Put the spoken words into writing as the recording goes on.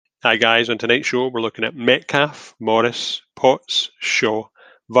Hi guys, on tonight's show we're looking at Metcalfe, Morris, Potts, Shaw,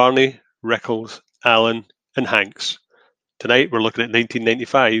 Varney, Rickles, Allen and Hanks. Tonight we're looking at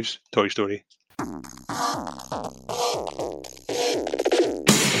 1995's Toy Story.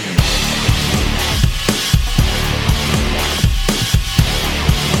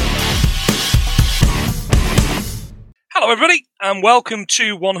 Hello everybody and welcome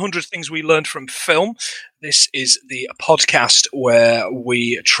to 100 Things We Learned from Film. This is the podcast where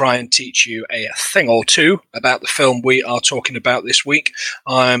we try and teach you a thing or two about the film we are talking about this week.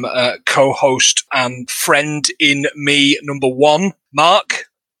 I'm co-host and friend in me number one, Mark.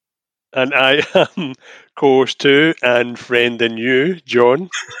 And I am co-host 2 and friend in you, John.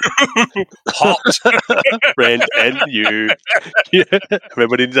 Hot. Friend in you. Yeah.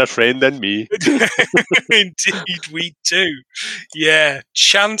 Everybody needs a friend in me. Indeed we do. Yeah,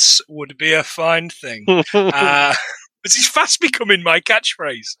 chance would be a fine thing. This is fast becoming my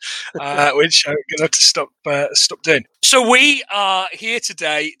catchphrase, which I'm going to have to stop doing. So we are here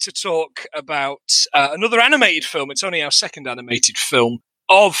today to talk about another animated film. It's only our second animated film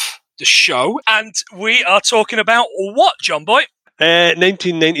of the show, and we are talking about what, John Boy?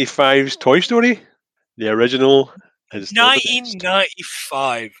 1995's Toy Story. The original is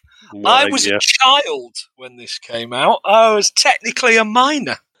 1995. I was a child when this came out. I was technically a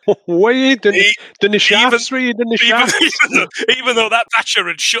minor. Wait, didn't the shafts read? Even though that Thatcher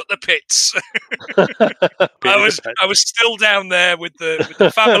had shut the pits, I was still down there with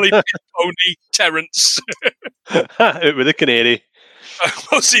the family pit pony Terence. Out with the canary. I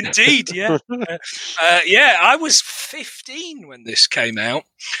was indeed, yeah. I was 15 when this came out,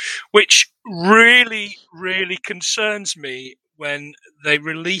 which really, really concerns me when they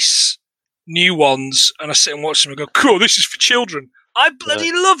release new ones and I sit and watch them and go, cool, this is for children. I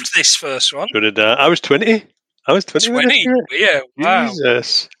bloody loved this first one. So did I. I was 20. 20? Yeah, wow.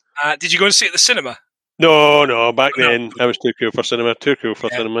 Jesus. Did you go and see it at the cinema? No. Back then, I was too cool for cinema.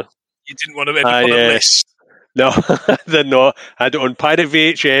 Cinema. You didn't want to be on a list. No, I did not. I had it on pirate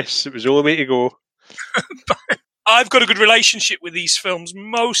VHS. It was the only way to go. I've got a good relationship with these films.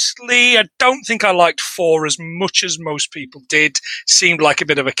 Mostly, I don't think I liked 4 as much as most people did. Seemed like a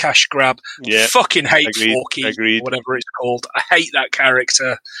bit of a cash grab. Yeah, fucking hate Forky, agreed. Whatever it's called. I hate that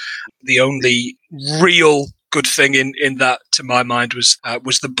character. The only real good thing in that, to my mind, was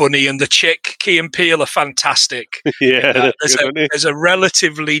the bunny and the chick. Key and Peele are fantastic. Yeah, there's a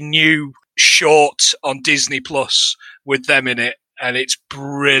relatively new short on Disney Plus with them in it. And it's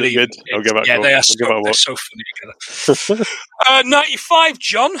brilliant. I'll give it a go. They're so funny together. 95,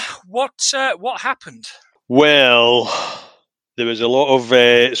 John. What happened? Well, there was a lot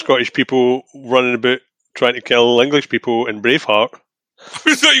of Scottish people running about trying to kill English people in Braveheart.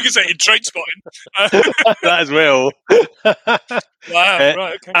 I thought you could say in Trainspotting. That as well. Wow,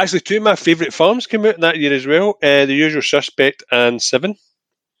 right, okay. Actually, 2 of my favourite films came out that year as well. The Usual Suspect and Seven.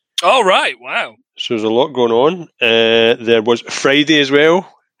 Oh, right, wow. So there's a lot going on. There was Friday as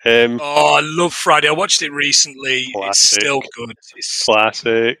well. I love Friday. I watched it recently. Classic. It's still good.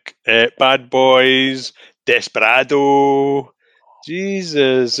 Classic. Bad Boys, Desperado.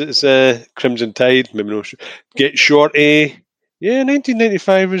 Jesus, it's Crimson Tide. Maybe no. Get Shorty. Yeah,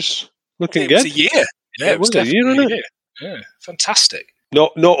 1995 was looking good. It was a year. Yeah, it was definitely a year. Yeah, fantastic.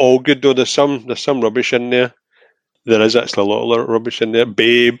 Not all good though. There's some rubbish in there. There is actually a lot of rubbish in there.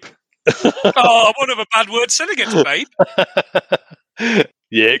 Babe. I won't have a bad word said against Babe.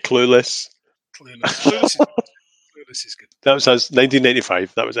 Yeah, Clueless. Clueless is good. That was us,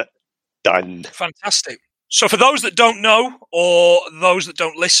 1995. That was it. Done. Fantastic. So for those that don't know, or those that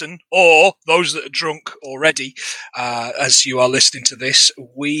don't listen, or those that are drunk already, as you are listening to this,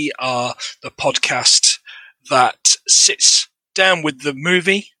 we are the podcast that sits down with the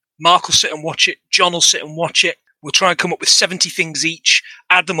movie. Mark will sit and watch it. John will sit and watch it. We'll try and come up with 70 things each,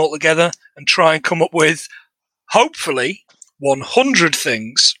 add them all together, and try and come up with, hopefully, 100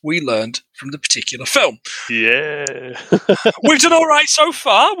 things we learned from the particular film. Yeah. We've done all right so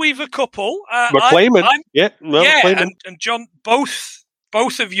far. We've a couple. We're claiming. We're claiming. And John,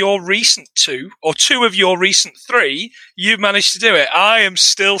 both of your recent 2, or 2 of your recent 3, you've managed to do it. I am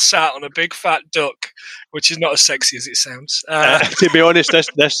still sat on a big fat duck, which is not as sexy as it sounds. To be honest,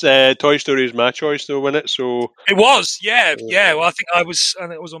 this Toy Story is my choice, though, wasn't it? So it was, yeah. Well, I think it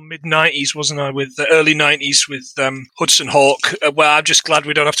was on mid-90s, wasn't I? With the early 90s with Hudson Hawk. Well, I'm just glad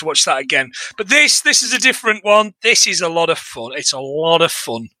we don't have to watch that again. But this is a different one. This is a lot of fun. It's a lot of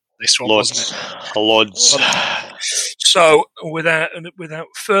fun. This one, wasn't it? Loads. So, without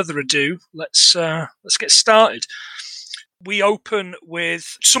further ado, let's get started. We open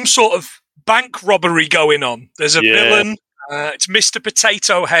with some sort of bank robbery going on. There's a villain It's Mr.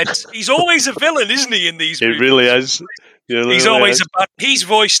 Potato Head. He's always a villain, isn't he, in these He movies? really is. He's always a bad. He's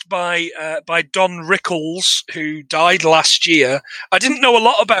voiced by Don Rickles, who died last year. I didn't know a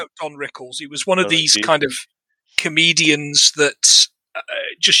lot about Don Rickles. He was one of these kind of comedians that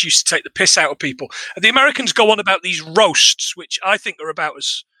just used to take the piss out of people. And the Americans go on about these roasts, which I think are about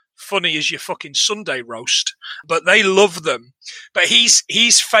as funny as your fucking Sunday roast, but they love them. But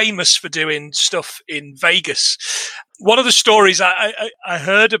he's famous for doing stuff in Vegas. One of the stories I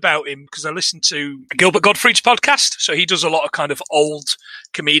heard about him, because I listened to Gilbert Gottfried's podcast, so he does a lot of kind of old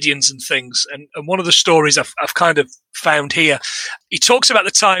comedians and things, and one of the stories I've kind of found here, he talks about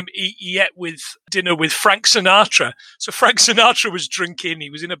the time he ate with dinner with Frank Sinatra. So Frank Sinatra was drinking,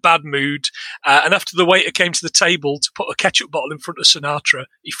 he was in a bad mood, and after the waiter came to the table to put a ketchup bottle in front of Sinatra,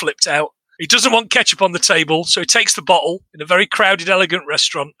 he flipped out. He doesn't want ketchup on the table, so he takes the bottle in a very crowded, elegant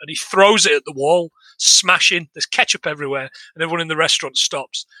restaurant and he throws it at the wall, smashing. There's ketchup everywhere, and everyone in the restaurant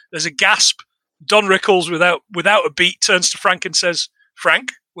stops. There's a gasp. Don Rickles, without a beat, turns to Frank and says,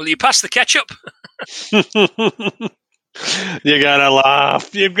 "Frank, will you pass the ketchup?" You gotta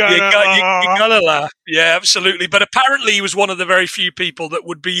laugh. You gotta laugh. Yeah, absolutely. But apparently he was one of the very few people that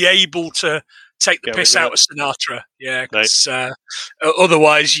would be able to take the piss out of Sinatra. Yeah, because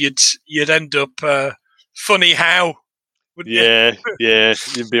otherwise you'd end up funny how. Yeah, yeah.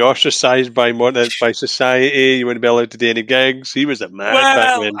 You'd be ostracised by society. You wouldn't be allowed to do any gigs. He was a man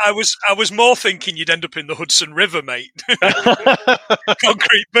back then. I was more thinking you'd end up in the Hudson River, mate.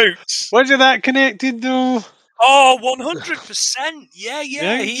 Concrete boots. Was it that connected though? Oh, 100%. Yeah,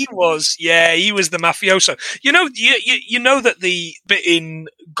 he was. Yeah, he was the mafioso. You know that the bit in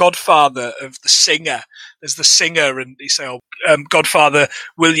Godfather of the singer, there's the singer and he say, Godfather,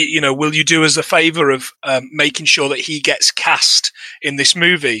 will you do us a favor of making sure that he gets cast in this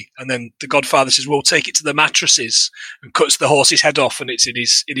movie? And then the Godfather says, we'll take it to the mattresses, and cuts the horse's head off and it's in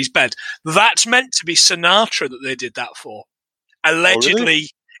his bed. That's meant to be Sinatra that they did that for. Allegedly. Oh, really?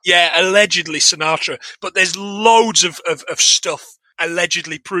 Yeah, allegedly Sinatra, but there's loads of stuff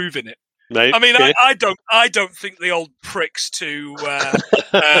allegedly proving it. Right, I mean, okay. I don't think the old prick's too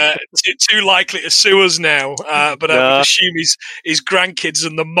likely to sue us now. But I would assume his grandkids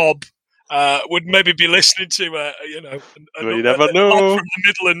and the mob would maybe be listening to you never know. From the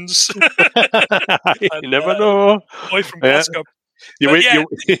Midlands. You never know. Boy from Glasgow. You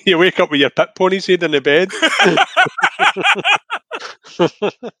wake up with your pit pony's head in the bed.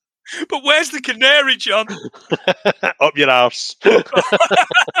 But where's the canary, John? Up your arse.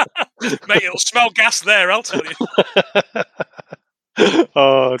 Mate, it'll smell gas there, I'll tell you.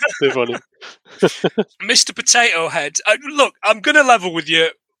 Oh, it's so funny. Mr. Potato Head. Look, I'm going to level with you.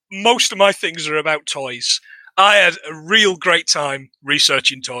 Most of my things are about toys. I had a real great time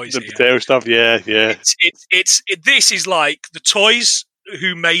researching toys. The potato stuff, yeah. This is like the toys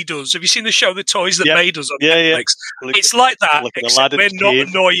who made us. Have you seen the show The Toys That Made Us on Netflix? Yeah. It's like that, except we're not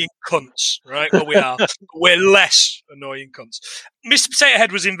annoying cunts, right? Well, we are. We're less annoying cunts. Mr. Potato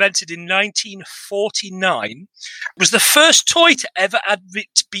Head was invented in 1949. It was the first toy to ever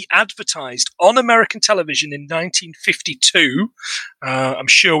be advertised on American television in 1952. I'm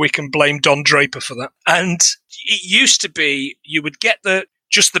sure we can blame Don Draper for that. And it used to be you would get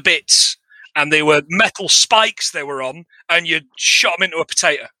just the bits, and they were metal spikes they were on, and you shot them into a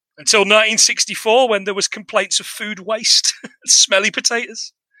potato. Until 1964, when there was complaints of food waste, smelly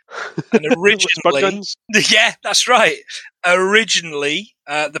potatoes. And originally, yeah, that's right. Originally,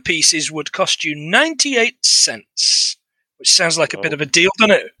 the pieces would cost you 98 cents, which sounds like a bit of a deal,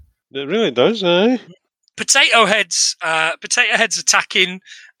 doesn't it? It really does, eh? Potato Heads attacking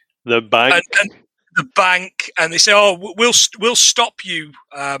the bank. The bank, and they say, "Oh, we'll stop you."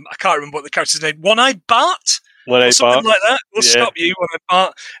 I can't remember what the character's name. One-Eyed Bart, something like that. We'll stop you, One-Eyed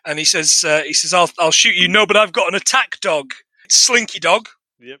Bart. And he says, "I'll shoot you." No, but I've got an attack dog, Slinky Dog.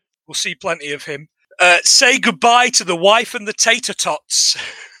 Yep, we'll see plenty of him. Say goodbye to the wife and the tater tots.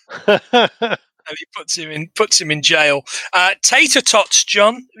 And he puts him in jail. Tater tots,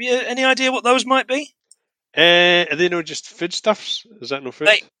 John. Have you any idea what those might be? Are they not just foodstuffs? Is that no food?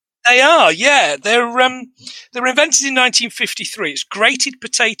 They are, yeah. They were invented in 1953. It's grated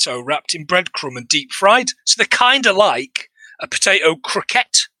potato wrapped in breadcrumb and deep fried. So they're kind of like a potato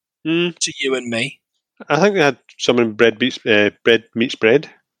croquette to you and me. I think they had some in bread meets bread.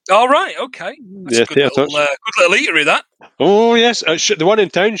 All right, okay. That's a good little eatery, that. Oh, yes. The one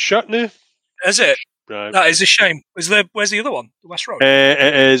in town shut now. Is it? Right. That is a shame. Where's the other one? The West Road?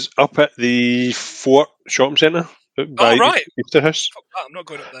 It is up at the Fort Shopping Centre. Oh, right. Easter House. I'm not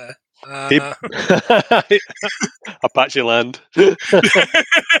going up there. Apache land.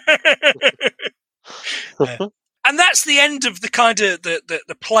 And that's the end of the kind of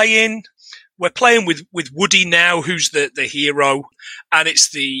the play-in. We're playing with Woody now, who's the hero, and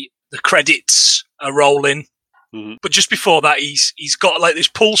it's the credits are rolling. Mm-hmm. But just before that, he's got like this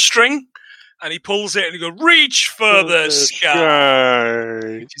pull string, and he pulls it and he goes, "Reach for the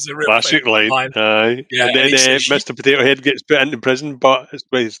sky," which is a real classic line. Aye. Yeah, and then he says, Mr. Potato Head gets put into prison, but it's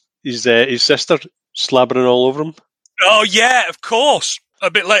with his sister slabbering all over him. "Oh yeah, of course." A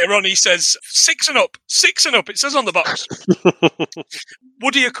bit later on, he says, 6 and up, 6 and up. It says on the box.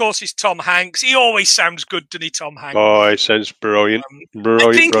 Woody, of course, is Tom Hanks. He always sounds good, doesn't he, Tom Hanks? Oh, he sounds brilliant.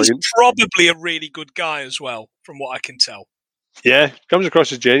 I think he's probably a really good guy as well, from what I can tell. Yeah, comes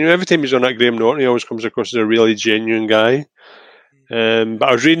across as genuine. Every time he's on that Graham Norton, he always comes across as a really genuine guy. But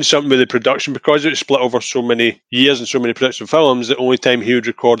I was reading something with the production, because it was split over so many years and so many production films, the only time he would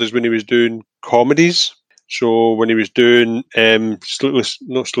record is when he was doing comedies. So when he was doing Sleepless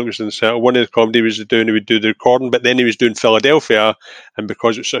in the Cell, one of the comedy he was doing, he would do the recording, but then he was doing Philadelphia, and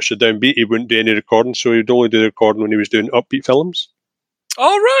because it's such a downbeat, he wouldn't do any recording, so he would only do the recording when he was doing upbeat films.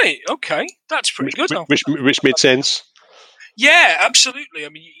 Oh, right. Okay. That's pretty good. Which made sense. Yeah, absolutely. I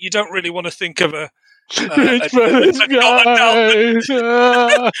mean, you don't really want to think of a Reach for the sky.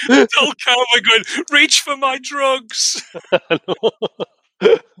 adult cowboy going, "Reach for my drugs."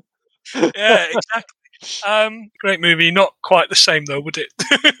 Yeah, exactly. Great movie. Not quite the same though, would it?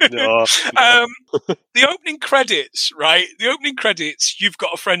 No. The opening credits, right? The opening credits, "You've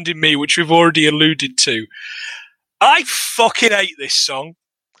Got a Friend in Me," which we've already alluded to. I fucking hate this song.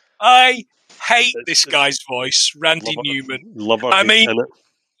 I hate this guy's voice, Randy Newman. I mean,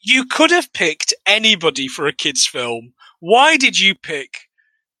 you could have picked anybody for a kids' film. Why did you pick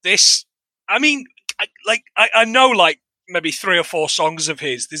this? I mean, I know like maybe 3 or 4 songs of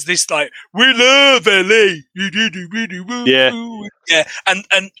his. There's this like, "We love LA." Yeah.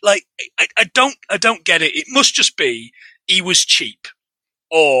 And like, I don't get it. It must just be he was cheap,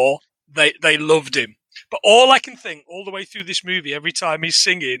 or they loved him. But all I can think all the way through this movie, every time he's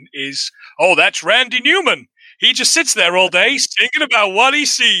singing, is, "Oh, that's Randy Newman. He just sits there all day singing about what he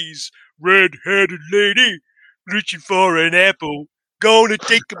sees. Red-headed lady reaching for an apple, gonna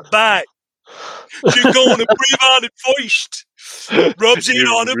take a bite. She's gonna breathe on it first. Rubs it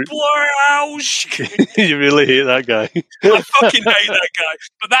on her blouse." You really hate that guy. I fucking hate that guy.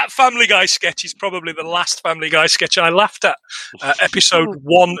 But that Family Guy sketch is probably the last Family Guy sketch I laughed at. Episode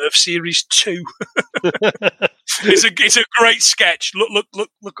 1 of series 2. It's a great sketch. Look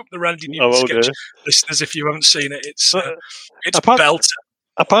up the Randy Newman sketch, listeners, if you haven't seen it. It's belter.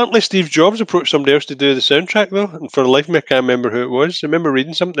 Apparently, Steve Jobs approached somebody else to do the soundtrack, though, and for the life of me, I can't remember who it was. I remember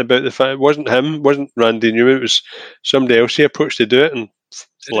reading something about the fact it wasn't him, wasn't Randy Newman, it was somebody else he approached to do it, and for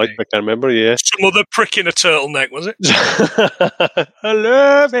the life of me, I can't remember, yeah. Some other prick in a turtleneck, was it?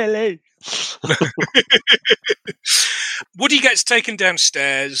 Hello, Billy. Woody gets taken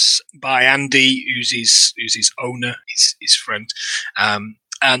downstairs by Andy, who's his owner, his friend, and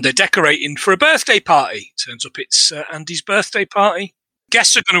they're decorating for a birthday party. Turns up it's Andy's birthday party.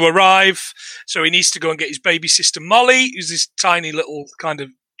 Guests are going to arrive, so he needs to go and get his baby sister Molly, who's this tiny little kind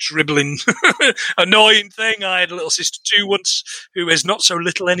of dribbling, annoying thing. I had a little sister too once, who is not so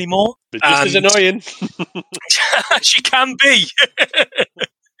little anymore. But just as annoying. She can be.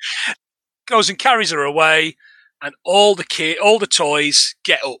 Goes and carries her away, and all the toys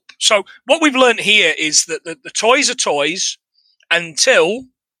get up. So what we've learned here is that the toys are toys until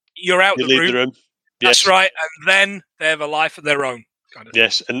you're out the room. Yes. That's right, and then they have a life of their own. Kind of.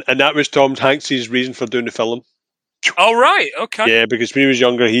 Yes, and that was Tom Hanks' reason for doing the film. Oh right, okay. Yeah, because when he was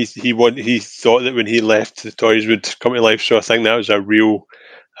younger, he thought that when he left, the toys would come to life. So I think that was a real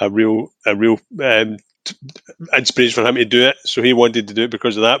inspiration for him to do it. So he wanted to do it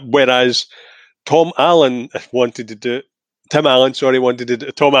because of that. Whereas Tom Allen wanted to do it. Tim Allen, wanted to do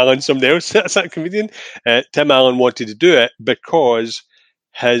it. Tom Allen, somebody else. That's that comedian. Tim Allen wanted to do it because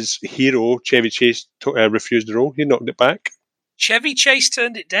his hero Chevy Chase refused the role. He knocked it back. Chevy Chase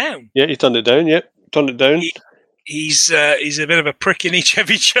turned it down. Yeah, he turned it down. Yeah, turned it down. He's a bit of a prick, isn't he,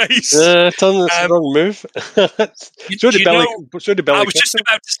 Chevy Chase? That's the wrong move. So did Billy. I was just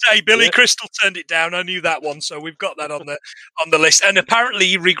about to say Billy Crystal turned it down. I knew that one, so we've got that on the list. And apparently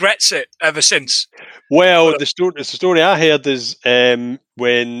he regrets it ever since. Well, the story I heard is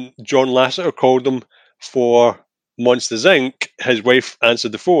when John Lasseter called him for Monsters Inc., his wife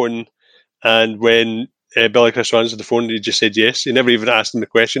answered the phone, and when Billy Crystal answered the phone, he just said yes. He never even asked him the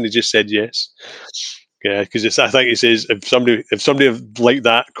question. He just said yes. Yeah, because I think he says if somebody like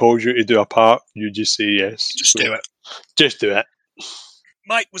that calls you to do a part, you just say yes. Just do it. Just do it.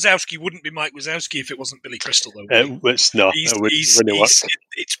 Mike Wazowski wouldn't be Mike Wazowski if it wasn't Billy Crystal, though. It's not.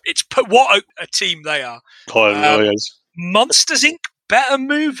 What a team they are. Oh, it really is. Monsters Inc. better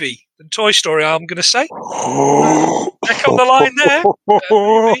movie than Toy Story, I'm going to say. Check on the line there.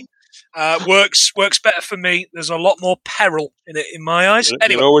 Works better for me. There's a lot more peril in it, in my eyes.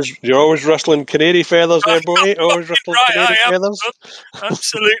 Anyway, you're always rustling canary feathers there, boy. Always rustling canary feathers.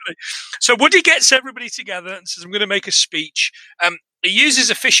 Absolutely. So Woody gets everybody together and says, "I'm going to make a speech." He uses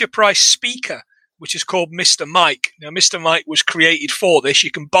a Fisher-Price speaker, which is called Mr. Mike. Now, Mr. Mike was created for this.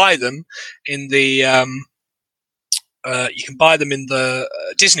 You can buy them in the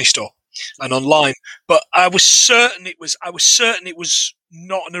Disney store and online. But I was certain it was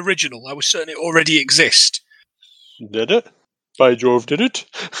not an original. I was certain it already exists. Did it? By Jove, did it?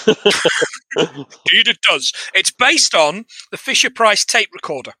 Indeed it does. It's based on the Fisher-Price tape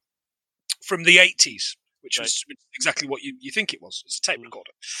recorder from the 80s. Which was exactly what you think it was. It's a tape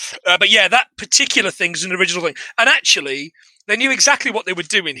recorder. But yeah, that particular thing is an original thing. And actually, they knew exactly what they were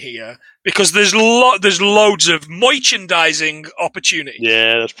doing here because there's loads of merchandising opportunity.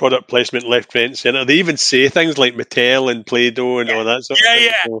 Yeah, there's product placement left, right, and centre. They even say things like Mattel and Play-Doh and all that sort of thing.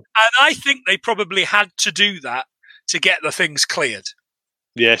 Yeah. And I think they probably had to do that to get the things cleared.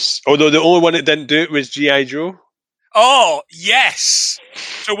 Yes. Although the only one that didn't do it was G.I. Joe. Oh, yes.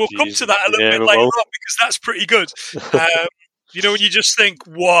 So we'll come to that a little bit later on because that's pretty good. You know, when you just think,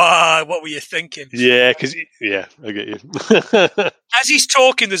 wow, what were you thinking? Yeah, I get you. As he's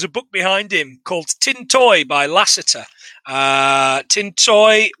talking, there's a book behind him called Tin Toy by Lasseter. Tin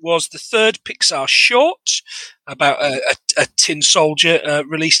Toy was the third Pixar short about a tin soldier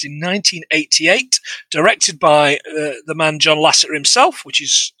released in 1988, directed by the man John Lasseter himself, which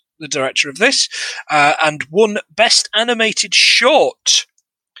is the director of this, and won Best Animated Short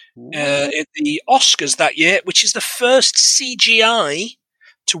at the Oscars that year, which is the first CGI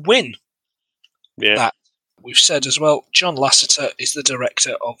to win. Yeah. That we've said as well. John Lasseter is the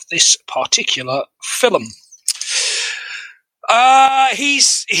director of this particular film.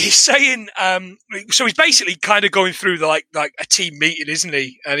 He's saying, so he's basically kind of going through like a team meeting, isn't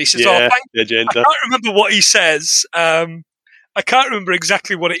he? And he says, I can't remember what he says. I can't remember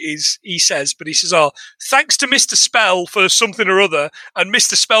exactly what it is he says, but he says, thanks to Mr. Spell for something or other, and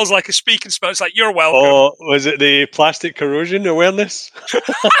Mr. Spell's like a speaking spell. It's like, you're welcome. Oh, was it the plastic corrosion awareness?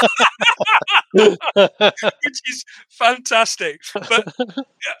 Which is fantastic. But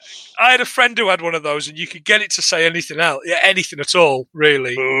I had a friend who had one of those, and you could get it to say anything else. Yeah, anything at all,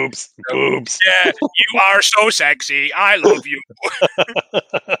 really. Boobs. Yeah, you are so sexy. I love you.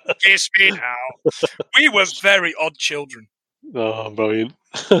 Kiss me now. We were very odd children. Oh, brilliant.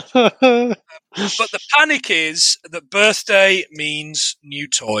 But the panic is that birthday means new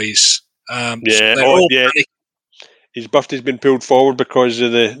toys. His birthday's been pulled forward because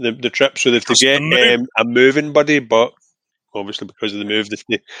of the trip, so they have to get a moving buddy, but obviously because of the move, they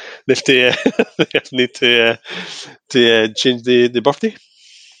need to change the birthday.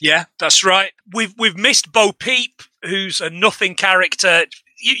 Yeah, that's right. We've missed Bo Peep, who's a nothing character.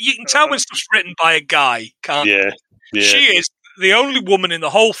 You can tell when stuff's written by a guy, can't you? Yeah. She is the only woman in the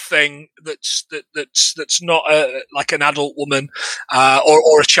whole thing that's not like an adult woman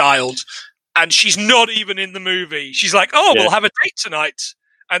or a child, and she's not even in the movie. She's like, we'll have a date tonight,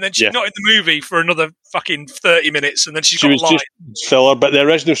 and then she's not in the movie for another fucking 30 minutes, and then she got a line. Just filler. But the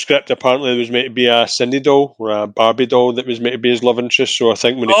original script apparently was meant to be a Cindy doll or a Barbie doll that was meant to be his love interest. So I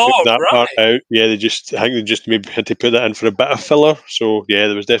think when they took that part out, they just maybe had to put that in for a bit of filler. So yeah,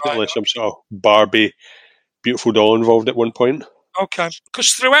 there was definitely some sort of Barbie beautiful doll involved at one point. Okay,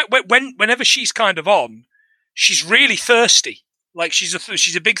 because throughout, whenever she's kind of on, she's really thirsty. Like she's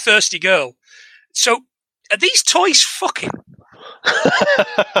a big thirsty girl. So are these toys fucking?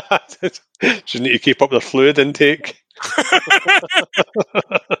 She need to keep up the fluid intake.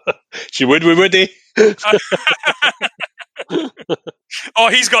 She would with Woody.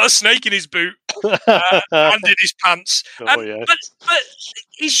 He's got a snake in his boot and in his pants. Yes. But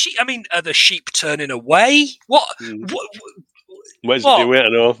is she? I mean, are the sheep turning away? What? What is it doing? I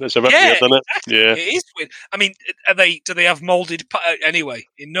know it's a bit weird, isn't it? Yeah, it is weird. I mean, do they have moulded? Anyway,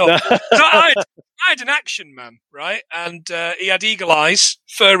 enough. I had an Action Man, right? And he had eagle eyes,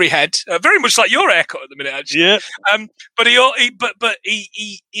 furry head, very much like your haircut at the minute, actually. Yeah. But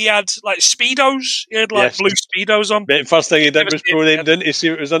he had like speedos. He had like blue speedos on. The first thing he did was throw them. Didn't he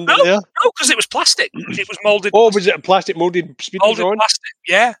see what was under there? No, because it was plastic. It was moulded. Oh, was it a plastic moulded speedos moulded on? Plastic.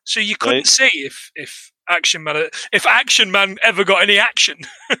 Yeah. So you couldn't see if Action Man ever got any action.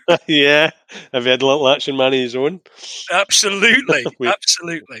 Yeah, have you had a little Action Man of his own? Absolutely.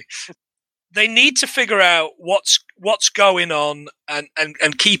 Absolutely. they need to figure out what's going on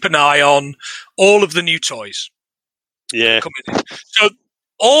and keep an eye on all of the new toys. Yeah. Coming in. So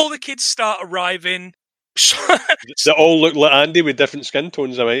all the kids start arriving. They all look like Andy with different skin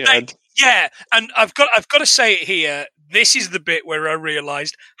tones, I might add. Yeah, and I've got to say it here. This is the bit where I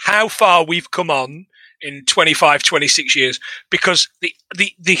realised how far we've come on in 25, 26 years, because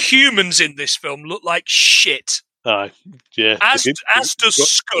the humans in this film look like shit. Yeah. As does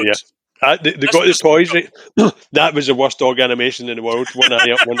Scud. Yeah. They got the toys right. That was the worst dog animation in the world. One eye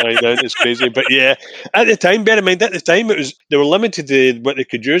up, one eye down. It's crazy, but yeah. At the time, bear in mind, at the time they were limited to what they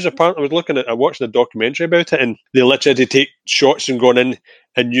could use. Apparently, I watched a documentary about it, and they literally had to take shots and going in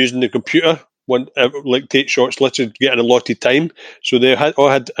and using the computer. Take shots, literally getting allotted time. So they had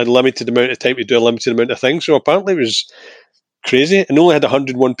a limited amount of time to do a limited amount of things. So apparently, it was crazy, and only had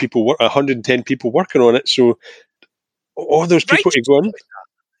 110 people working on it. So all those people to go in.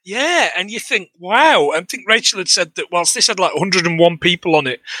 Yeah, and you think, wow. I think Rachel had said that whilst this had like 101 people on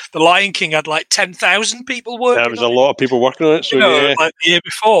it, The Lion King had like 10,000 people working on it. There was a lot of people working on it. So like the year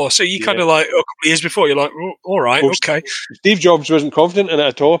before. So you kind of like, a couple of years before, you're like, oh, all right, okay. Steve Jobs wasn't confident in it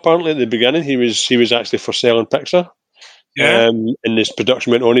at all, apparently, at the beginning. He was actually for selling Pixar. Yeah. And this production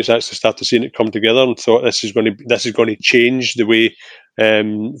went on, he's actually started seeing it come together and thought this is going to change the way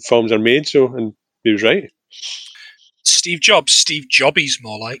films are made. So, and he was right. Steve Jobs, Steve Jobbies,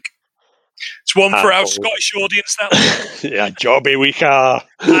 more like. It's one for our Scottish audience, that one. Yeah, Jobby we are.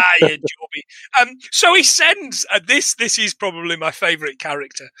 Yeah, Jobby. So he sends, this is probably my favourite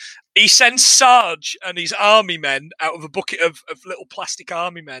character. He sends Sarge and his army men out of a bucket of little plastic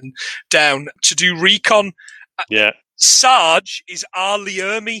army men down to do recon. Yeah. Sarge is R. Lee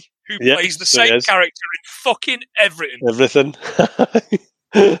Ermey, who plays the same character in fucking everything. Everything.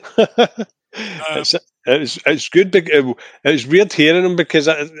 It's good. It was weird hearing him because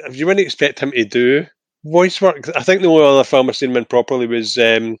you wouldn't expect him to do voice work. I think the only other film I've seen him in properly was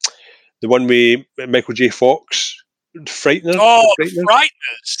the one with Michael J. Fox, Frighteners. Oh, the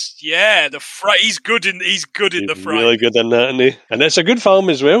Frighteners! Yeah, he's good in the Frighteners. Really good in that, isn't he? And it's a good film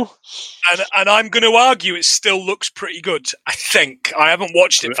as well. And I'm going to argue it still looks pretty good. I think I haven't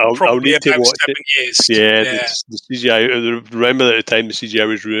watched it for probably about 7 years. Yeah, the CGI. Remember that at the time the CGI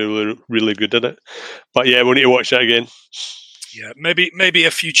was really, really good in it. But yeah, we'll need to watch that again. Yeah, maybe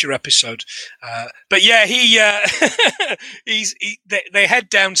a future episode. But yeah, they head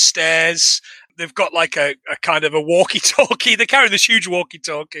downstairs. They've got like a kind of a walkie-talkie. They carry this huge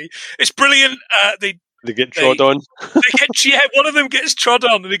walkie-talkie. It's brilliant. They get trod on. One of them gets trod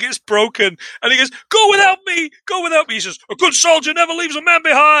on and it gets broken. And he goes, "Go without me! Go without me!" He says, "A good soldier never leaves a man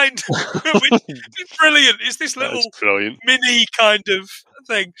behind." Which is brilliant. It's this little mini kind of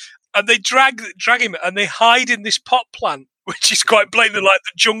thing. And they drag him and they hide in this pot plant, which is quite blatantly like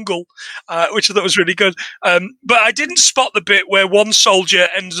the jungle, which I thought was really good. But I didn't spot the bit where one soldier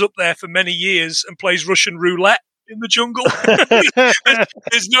ends up there for many years and plays Russian roulette in the jungle.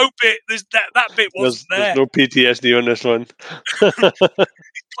 There's no bit. That bit wasn't there. There's no PTSD on this one.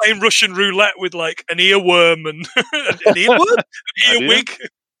 Playing Russian roulette with like an earworm and an earworm, an earwig.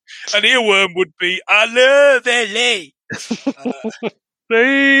 An earworm would be "I love LA."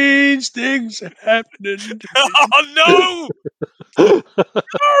 Strange things are happening. Oh no!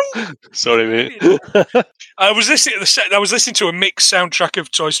 Sorry, mate. I was listening to a mixed soundtrack of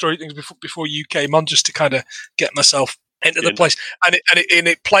Toy Story things before you came on, just to kind of get myself into the place. And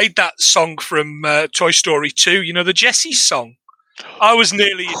it played that song from Toy Story 2. You know, the Jessie song. I was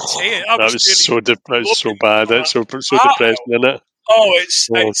nearly in tears. That was so bad. That's so depressing, isn't it? Oh, I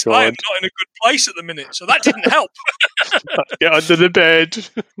am not in a good place at the minute, so that didn't help. Get under the bed.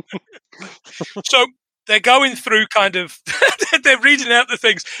 So they're going through kind of, they're reading out the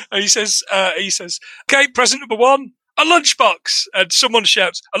things, and he says, "Okay, present number 1, a lunchbox." And someone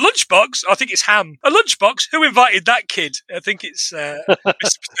shouts, "A lunchbox? I think it's Ham. A lunchbox? Who invited that kid?" I think it's Mr.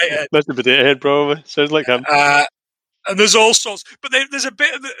 Potato Head. Mr. Potato Head, probably. Sounds like him. And there's all sorts, but there's a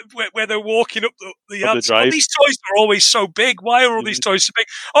bit of where they're walking up the yard. Oh, these toys are always so big. Why are all these toys so big?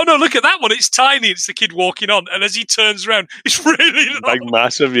 Oh no, look at that one. It's tiny. It's the kid walking on, and as he turns around, it's really long. Big,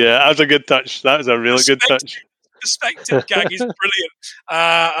 massive. Yeah, that was a good touch. That was a really good touch. Perspective gag is brilliant.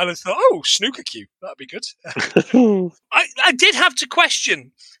 And I thought, oh, snooker cue. That'd be good. I did have to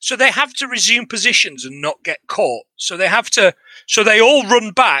question. So they have to resume positions and not get caught. So they all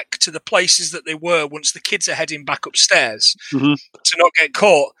run back to the places that they were once the kids are heading back upstairs to not get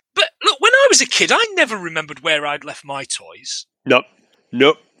caught. But look, when I was a kid, I never remembered where I'd left my toys. Nope.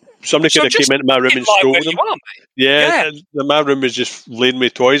 Somebody could have came into my room and stole them. My room was just laden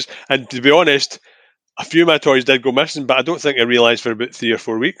with toys. And to be honest, a few of my toys did go missing, but I don't think I realised for about 3 or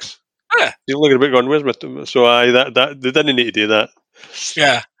 4 weeks. Yeah. You're looking a bit going, where's my... So that they didn't need to do that.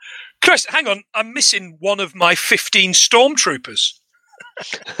 Yeah. Chris, hang on. I'm missing one of my 15 stormtroopers.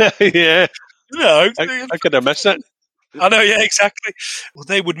 Yeah. No. I could have missed it. I know, yeah, exactly. Well,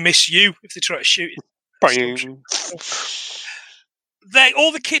 they would miss you if they try to shoot you. Bang.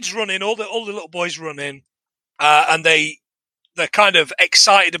 All the kids run in, all the little boys run in, and they're kind of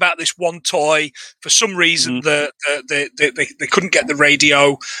excited about this one toy. For some reason, they couldn't get the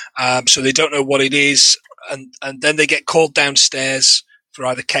radio, so they don't know what it is, and then they get called downstairs for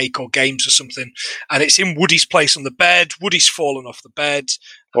either cake or games or something, and it's in Woody's place on the bed. Woody's fallen off the bed.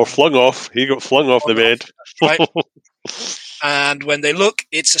 Or flung off. He got flung off the bed. Right. And when they look,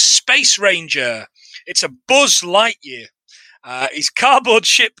 it's a Space Ranger. It's a Buzz Lightyear. His cardboard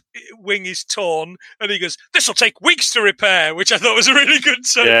ship wing is torn, and he goes, "This will take weeks to repair," which I thought was a really good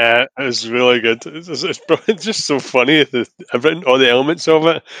song. Yeah, it was really good. It's just so funny. Everything, all the elements of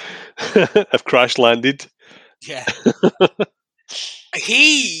it have crash landed. Yeah.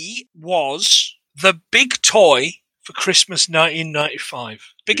 He was the big toy for Christmas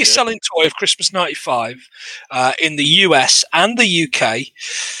 1995. Biggest selling toy of Christmas 95 in the US and the UK.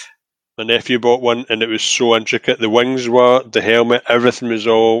 My nephew bought one, and it was so intricate. The wings were, the helmet, everything was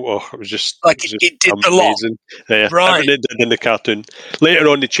all. Oh, it was just it did amazing. The lot. Right. Everything it did in the cartoon. Later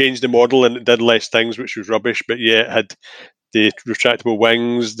on, they changed the model, and it did less things, which was rubbish. But yeah, it had the retractable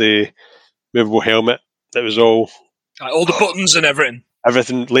wings, the movable helmet. It was all the buttons and everything.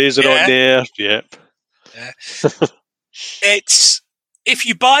 Everything laser on there. Yep. Yeah. It's if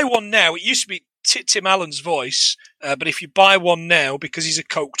you buy one now. It used to be Tim Allen's voice, but if you buy one now, because he's a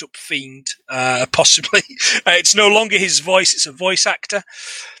coked up fiend, possibly, it's no longer his voice, it's a voice actor.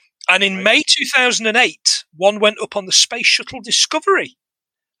 And in May 2008, one went up on the Space Shuttle Discovery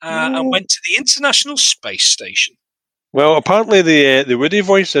and went to the International Space Station. Well, apparently the Woody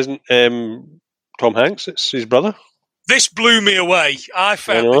voice isn't Tom Hanks, it's his brother. This blew me away. I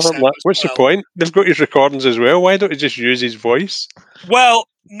found this out what's the point? They've got his recordings as well. Why don't you just use his voice? Well,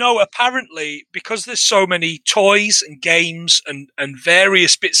 no, apparently, because there's so many toys and games and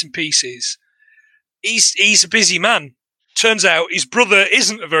various bits and pieces, he's a busy man. Turns out his brother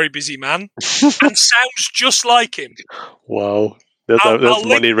isn't a very busy man and sounds just like him. Wow. That's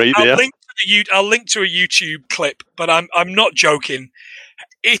money right there. I'll link to a YouTube clip, but I'm not joking.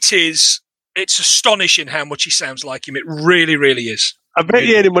 It's astonishing how much he sounds like him. It really, really is. I bet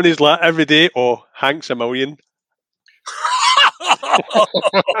you any money's like every day, Hank's $1 million. Oh,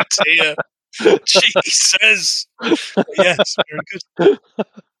 dear. Jesus. Yes, very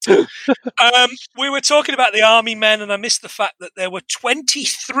good. We were talking about the Army Men, and I missed the fact that there were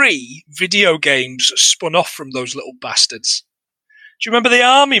 23 video games spun off from those little bastards. Do you remember the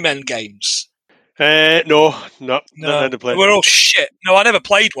Army Men games? No. Never played. They were all shit. No, I never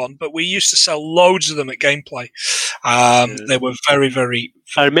played one, but we used to sell loads of them at Gameplay. They were very, very.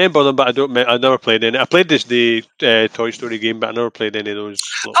 I remember them, but I never played any. I played the Toy Story game, but I never played any of those.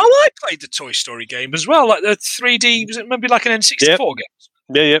 I played the Toy Story game as well, like the 3D. Was it maybe like an N64 game?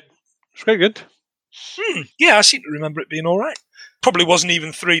 Yeah. It's quite good. Yeah, I seem to remember it being all right. Probably wasn't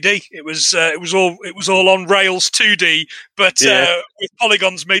even 3D. It was all on rails 2D, but with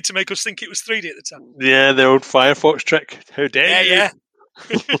polygons made to make us think it was 3D at the time. Yeah, the old Firefox trick. How dare you? Yeah.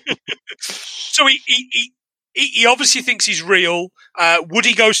 So he obviously thinks he's real.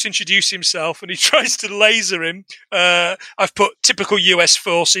 Woody goes to introduce himself, and he tries to laser him. I've put typical US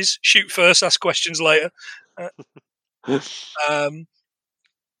forces: shoot first, ask questions later.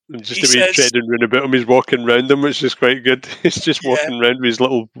 Just a wee treading round about him, he's walking round him, which is quite good. He's just walking round with his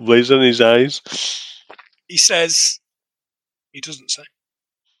little laser in his eyes. He says, he doesn't say.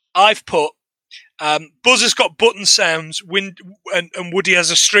 I've put, Buzz has got button sounds, and Woody has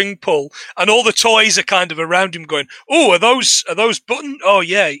a string pull, and all the toys are kind of around him going, "Oh, are those button? Oh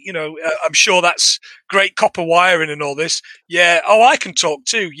yeah, I'm sure that's great copper wiring and all this. Yeah, oh, I can talk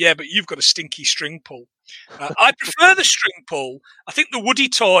too. Yeah, but you've got a stinky string pull." I prefer the string pull. I think the Woody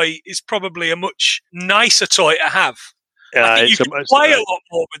toy is probably a much nicer toy to have. I think you can play a lot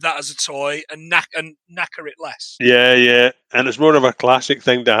more with that as a toy and knacker it less. Yeah, and it's more of a classic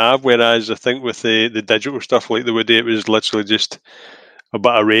thing to have. Whereas I think with the digital stuff like the Woody, it was literally just a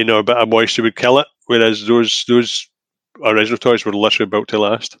bit of rain or a bit of moisture would kill it. Whereas those original toys were literally built to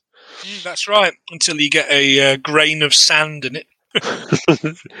last. That's right, until you get a grain of sand in it.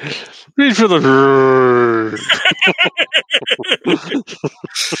 Reach for the.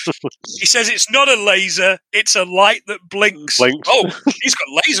 He says it's not a laser; it's a light that blinks. Oh, he's got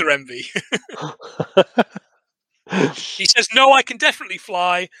laser envy. He says, "No, I can definitely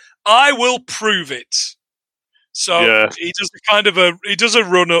fly. I will prove it." So he does a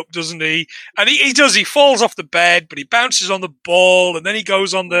run up, doesn't he? And he falls off the bed, but he bounces on the ball, and then he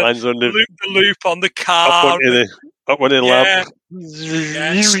goes on the loop on the car, up on the lamp,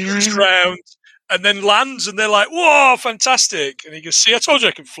 spins round, and then lands, and they're like, "Whoa, fantastic!" And he goes, "See, I told you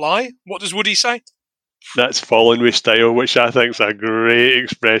I can fly." What does Woody say? That's falling with style, which I think is a great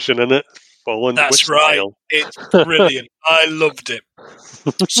expression in it. Falling with style. It's brilliant. I loved it.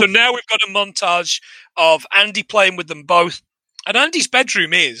 So now we've got a montage of Andy playing with them both. And Andy's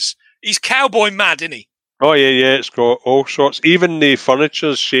bedroom he's cowboy mad, isn't he? Oh, yeah. It's got all sorts. Even the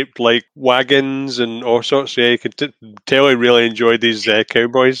furniture's shaped like wagons and all sorts. Yeah, you could tell he really enjoyed these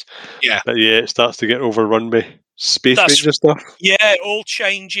cowboys. Yeah. But yeah, it starts to get overrun by Space Ranger stuff. Yeah, it all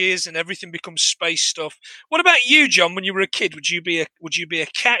changes and everything becomes space stuff. What about you, John? When you were a kid, would you be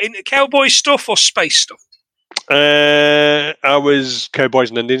into cowboy stuff or space stuff? I was cowboys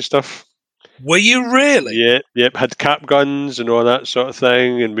and Indian stuff. Were you really? Yeah. Had cap guns and all that sort of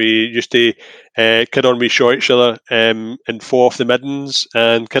thing, and we used to kid on we shot each other and fall off the middens,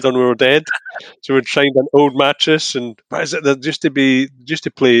 and kid on we were dead. So we'd find an old mattress, and what is it? There used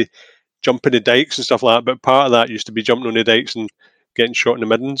to play jumping the dikes and stuff like that, but part of that used to be jumping on the dikes and getting shot in the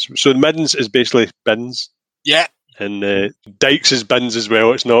middens. So the middens is basically bins. Yeah. And dikes is bins as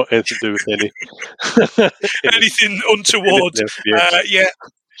well. It's not anything to do with anything untoward. Yeah.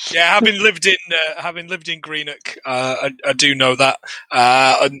 Having lived in Greenock, I do know that,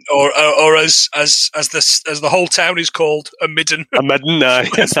 or as the whole town is called, a midden. A midden,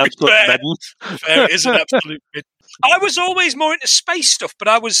 absolute midden. It is an absolute midden. I was always more into space stuff, but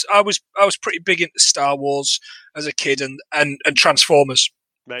I was pretty big into Star Wars as a kid and Transformers.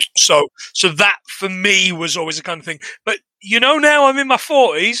 Right. So that for me was always the kind of thing. But now I'm in my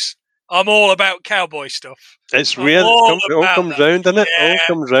 40s. I'm all about cowboy stuff. It's weird. It all comes round, doesn't it? All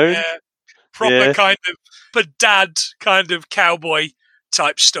comes round. Yeah. Proper kind of dad kind of cowboy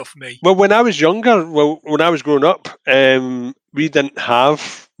type stuff, me. Well, when I was younger, when I was growing up, we didn't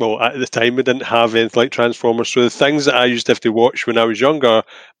have, at the time, we didn't have anything like Transformers. So the things that I used to have to watch when I was younger,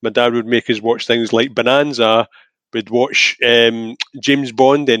 my dad would make us watch things like Bonanza. We'd watch James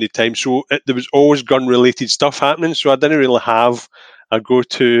Bond anytime. So there was always gun-related stuff happening. So I didn't really have a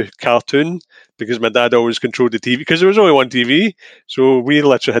go-to cartoon because my dad always controlled the TV because there was only one TV. So we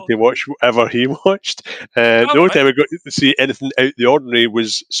literally had to watch whatever he watched. The only time we got to see anything out of the ordinary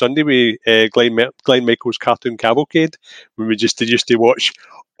was Sunday with Glenn Michael's Cartoon Cavalcade, when we just used to watch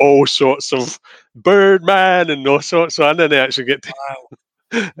all sorts of Birdman and all sorts. So I didn't actually get to...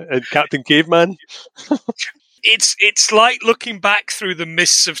 and Captain Caveman. It's like looking back through the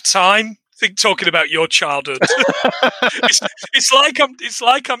mists of time. Talking about your childhood. it's like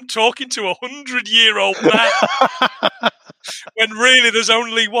I'm talking to 100-year-old man when really there's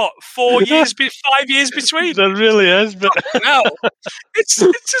only 5 years between. There really is, but no, it's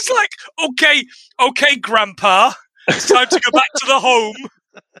just like okay, Grandpa, it's time to go back to the home.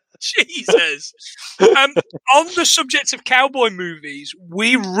 Jesus. On the subject of cowboy movies,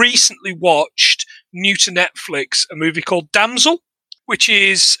 we recently watched, new to Netflix, a movie called Damsel, which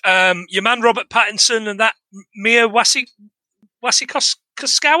is your man Robert Pattinson and that Mia Wasikowska.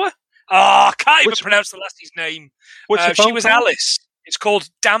 I can't even pronounce the lassie's name. She was Alice. It's called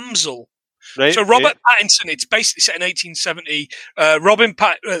Damsel. Right, so Robert Pattinson, it's basically set in 1870.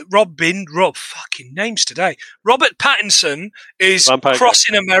 Fucking names today. Robert Pattinson is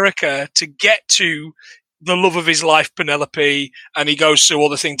crossing America to get to the love of his life, Penelope, and he goes through all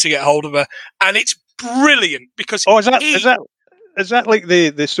the thing to get hold of her, and it's brilliant because is that like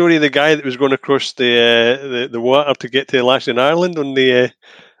the story of the guy that was going across the water to get to Lassie in Ireland on the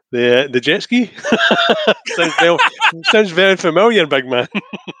jet ski? sounds very familiar, big man.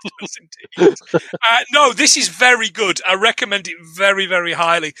 No, this is very good. I recommend it very, very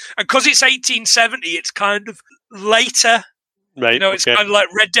highly. And because it's 1870, it's kind of later. Right. It's kind of like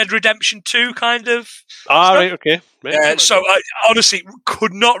Red Dead Redemption 2 kind of. Right, okay. Right. So I honestly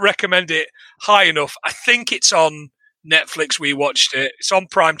could not recommend it high enough. I think it's on Netflix. We watched it. It's on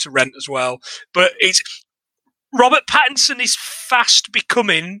Prime to rent as well. But Robert Pattinson is fast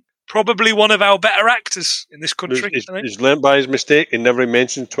becoming probably one of our better actors in this country. He's learnt by his mistake. He never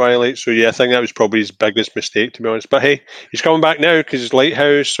mentioned Twilight. So yeah, I think that was probably his biggest mistake, to be honest. But hey, he's coming back now because he's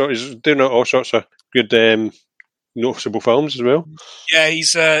Lighthouse. So he's doing all sorts of good noticeable films as well. Yeah, he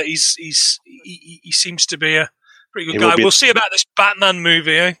seems to be a pretty good guy. We'll see about this Batman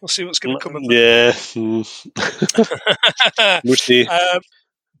movie. We'll see what's going to come of it. Yeah. We'll see.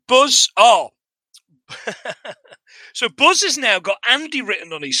 Buzz. So Buzz has now got Andy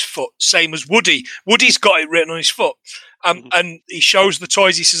written on his foot, same as Woody. Woody's got it written on his foot. And he shows the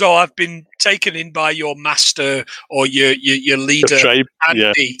toys. He says, "Oh, I've been taken in by your master or your leader, tribe,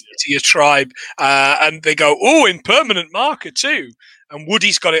 Andy, to your tribe." And they go, "Oh, in permanent marker too." And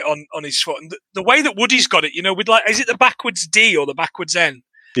Woody's got it on his foot. And the way that Woody's got it, with is it the backwards D or the backwards N?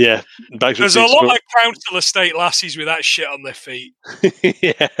 Yeah. There's a lot of council estate lassies with that shit on their feet.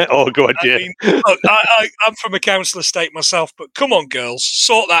 Yeah. Oh, God, I mean, look, I'm from a council estate myself, but come on, girls,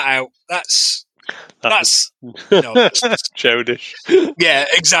 sort that out. That's childish. Yeah,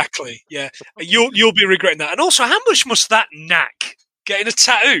 exactly. Yeah, you'll be regretting that. And also, how much must that knack getting a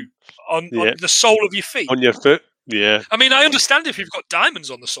tattoo on the sole of your feet? On your foot? Yeah. I mean, I understand if you've got diamonds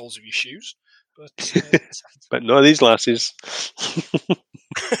on the soles of your shoes, but no, these lasses.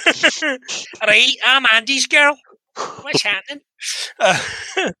 I'm Andy's girl. What's happening?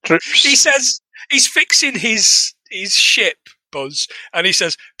 He says he's fixing his ship, Buzz, and he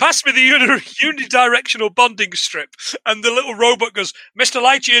says, "Pass me the unidirectional bonding strip." And the little robot goes, "Mr.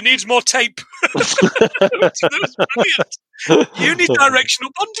 Lightyear needs more tape." That was brilliant.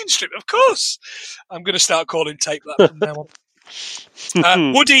 Unidirectional bonding strip, of course. I'm going to start calling tape that from now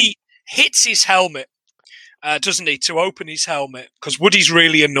on. Woody hits his helmet, doesn't he, to open his helmet, because Woody's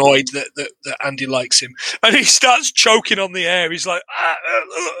really annoyed that Andy likes him, and he starts choking on the air. He's like,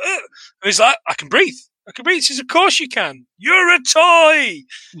 and he's like, I can breathe. He says, "Of course you can. You're a toy."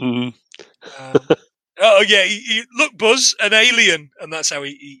 Mm-hmm. Oh yeah, look, Buzz, an alien, and that's how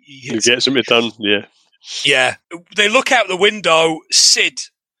he hits. He gets him done. Yeah. Yeah. They look out the window. Sid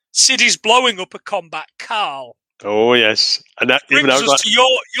is blowing up a Combat Carl. Oh yes, and that brings us to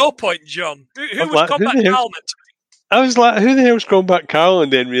your point, John. Who was Combat Carl meant to be? I was like, who the hell's Combat Carl?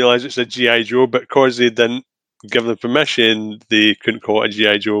 And then realised it's a G.I. Joe, but because they didn't give them permission, they couldn't call it a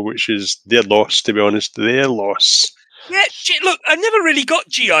G.I. Joe, which is their loss, to be honest. Their loss. Yeah, look, I never really got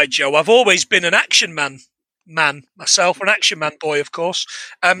G.I. Joe. I've always been an action man myself, an action man boy, of course,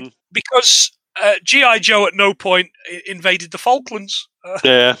 because G.I. Joe at no point invaded the Falklands.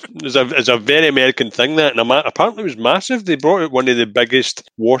 Yeah, it's a very American thing, that, and apparently it was massive. They brought out one of the biggest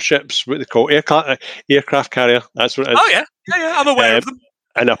warships, what they call aircraft carrier. That's what it is. Oh yeah, I'm aware of them.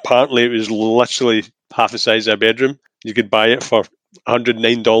 And apparently it was literally half the size of a bedroom. You could buy it for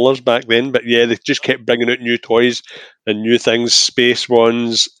 $109 back then, but yeah, they just kept bringing out new toys and new things, space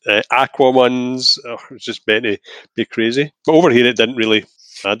ones, aqua ones. Oh, it was just meant to be crazy. But over here, I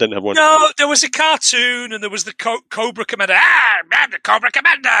didn't have one. No, there was a cartoon and there was the Cobra Commander. I'm the Cobra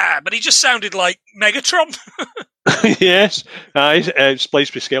Commander! But he just sounded like Megatron. Yes,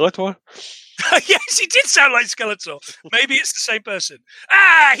 spliced with Skeletor. Yes, he did sound like Skeletor. Maybe it's the same person.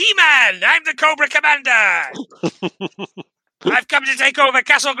 He-Man! I'm the Cobra Commander! I've come to take over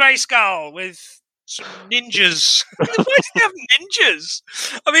Castle Grayskull with some ninjas. Why do they have ninjas?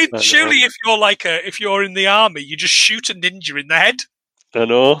 I mean, surely if you're in the army, you just shoot a ninja in the head. I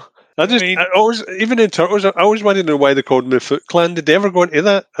know. Even in Turtles, I always wanted to know why they called them the Foot Clan. Did they ever go into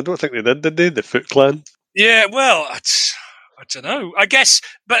that? I don't think they did they? The Foot Clan? Yeah, well, I don't know. I guess,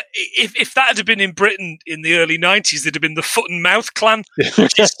 but if that had been in Britain in the early 90s, there'd have been the Foot and Mouth Clan,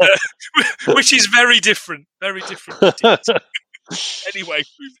 which is very different. Very different. Anyway,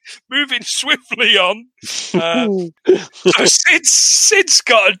 moving swiftly on. So Sid's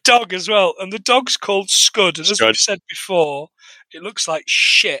got a dog as well, and the dog's called Scud. And as we've said before, it looks like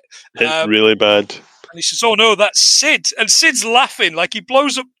shit. It's really bad. And he says, "Oh no, that's Sid." And Sid's laughing, like he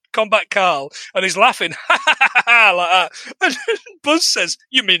blows up Combat Carl, and he's laughing like that. And Buzz says,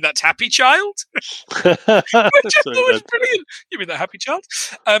 "You mean that's Happy Child?" Which I thought was brilliant. You mean that Happy Child?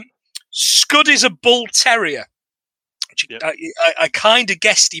 Scud is a bull terrier. Yep. I kind of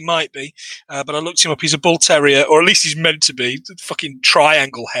guessed he might be, but I looked him up. He's a bull terrier, or at least he's meant to be. Fucking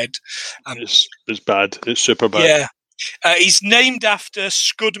triangle head. It's bad. It's super bad. Yeah. He's named after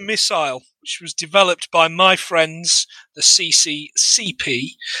Scud missile, which was developed by my friends, the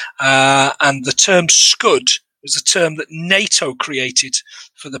CCCP, and the term Scud was a term that NATO created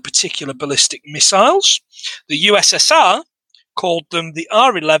for the particular ballistic missiles. The USSR called them the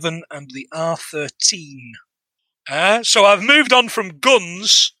R-11 and the R-13. So I've moved on from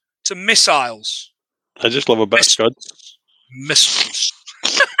guns to missiles. I just love a bit of Scud. Missiles.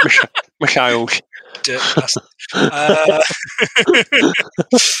 Missiles.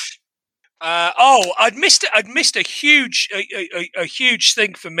 I'd missed a huge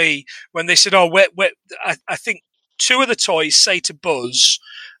thing for me when they said, I think two of the toys say to Buzz,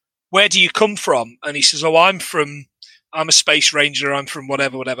 "Where do you come from?" And he says, I'm a space ranger, I'm from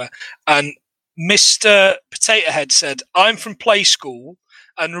whatever. And Mr. Potato Head said, "I'm from play school."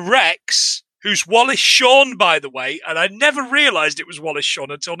 And Rex who's Wallace Shawn, by the way, and I never realised it was Wallace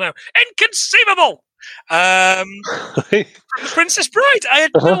Shawn until now. Inconceivable! From The Princess Bride. I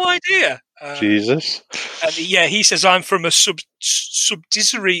had no idea. Jesus. And he says, I'm from a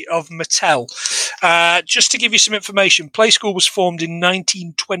subsidiary of Mattel. Just to give you some information, Play School was formed in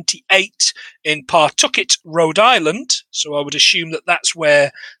 1928 in Pawtucket, Rhode Island. So I would assume that that's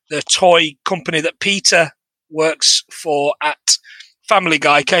where the toy company that Peter works for at Family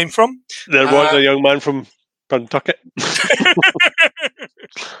Guy came from. There was a young man from Pawtucket.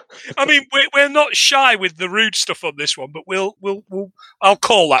 I mean, we're not shy with the rude stuff on this one, but I'll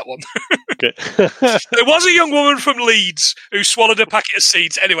call that one. Okay. There was a young woman from Leeds who swallowed a packet of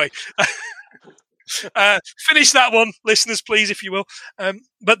seeds. Anyway, finish that one, listeners, please, if you will.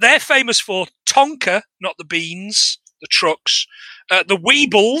 But they're famous for Tonka, not the beans, the trucks, the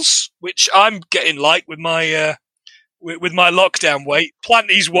Weebles, which I'm getting like with my lockdown weight.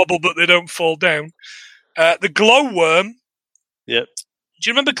 Planties wobble, but they don't fall down. The Glowworm. Yep. Do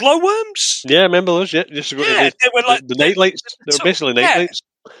you remember glowworms? Yeah, I remember those. Yeah, just to go to they were like the night lights. They were basically night lights.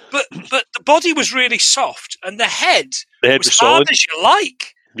 But the body was really soft, and the head was solid. hard as you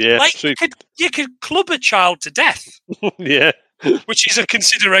like. Yeah, like you could club a child to death. Yeah, which is a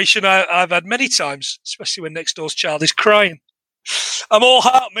consideration I've had many times, especially when next door's child is crying. I'm all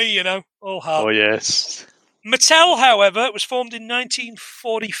heart, me, all heart. Oh yes. Mattel, however, was formed in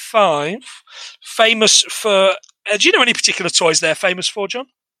 1945, famous for. Do you know any particular toys they're famous for, John?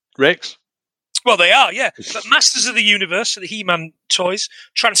 Rex. Well, they are, yeah. But Masters of the Universe, so the He-Man toys,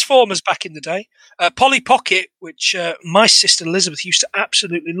 Transformers back in the day, Polly Pocket, which my sister Elizabeth used to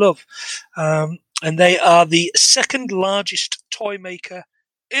absolutely love, and they are the second largest toy maker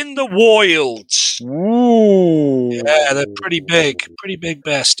in the world. Ooh. Yeah, they're pretty big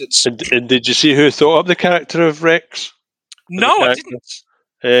bastards. And did you see who thought up the character of Rex? No, I didn't.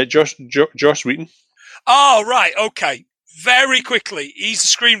 Joss Whedon. Oh, right, okay. Very quickly, he's the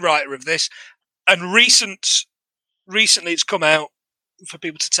screenwriter of this, and recently it's come out for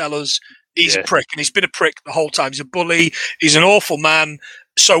people to tell us he's a prick, and he's been a prick the whole time. He's a bully. He's an awful man.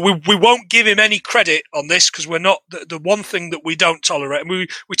 So we won't give him any credit on this because we're not the one thing that we don't tolerate. And we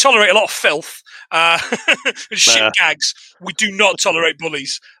tolerate a lot of filth and shit gags. We do not tolerate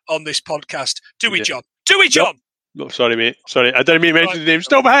bullies on this podcast. Do we, John? Do we, John? No, sorry, mate. Sorry, I didn't mean to mention the name.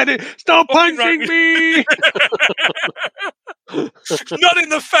 Stop behind it! Stop punching me! Not in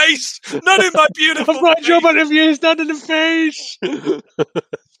the face! Not in my beautiful I've got a job interviews, not in the face!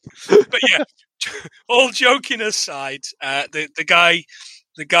 But yeah, all joking aside, the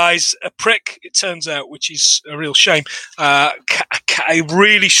guy's a prick, it turns out, which is a real shame. I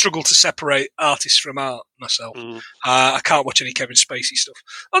really struggle to separate artists from art myself. I can't watch any Kevin Spacey stuff.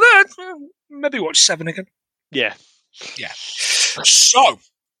 Although, maybe watch Seven again. Yeah. So,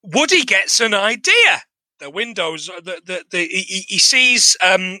 Woody gets an idea. The windows, he sees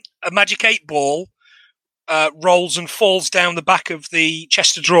a Magic 8-ball rolls and falls down the back of the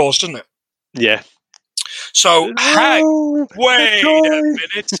chest of drawers, doesn't it? Yeah. So, wait a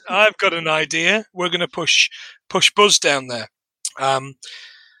minute. I've got an idea. We're going to push Buzz down there.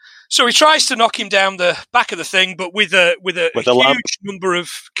 So he tries to knock him down the back of the thing, but with a huge number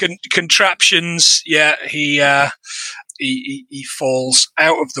of contraptions, he falls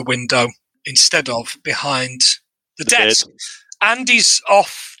out of the window instead of behind the desk. Andy's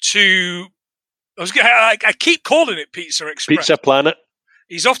off to. I keep calling it Pizza Express. Pizza Planet.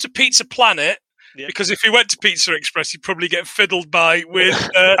 He's off to Pizza Planet. Yeah. Because if he went to Pizza Express, he'd probably get fiddled by with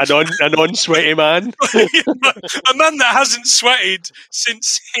an unsweaty man, a man that hasn't sweated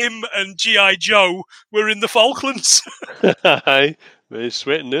since him and G.I. Joe were in the Falklands. Aye, he's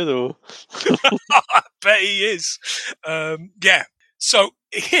sweating now, though. I bet he is. So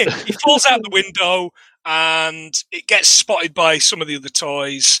he falls out the window, and it gets spotted by some of the other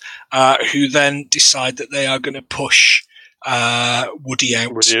toys, who then decide that they are going to push Woody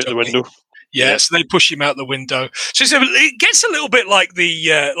out the window. Yeah, so they push him out the window. So it gets a little bit like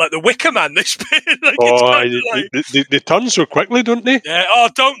the Wicker Man. This bit, they turn so quickly, don't they? Yeah. Oh,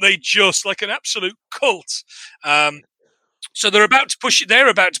 don't they just like an absolute cult? So they're about to push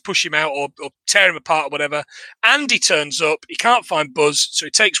him out or tear him apart or whatever. Andy turns up. He can't find Buzz, so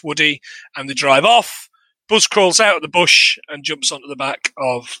he takes Woody and they drive off. Buzz crawls out of the bush and jumps onto the back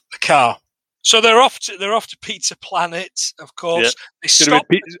of the car. So they're off to Pizza Planet, of course. Yeah.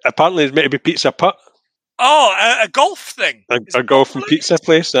 Apparently, it's meant to be Pizza Putt. Oh, a golf thing. A golf and pizza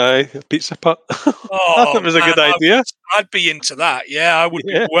place, aye. A Pizza Putt. Oh, I thought it was a good idea. I'd be into that. Yeah, I would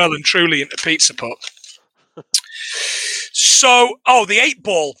be well and truly into Pizza Putt. So, the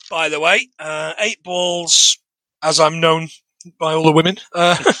 8-ball, by the way. 8 balls, as I'm known by all the women.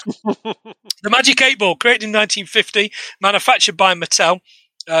 The Magic 8 Ball, created in 1950, manufactured by Mattel,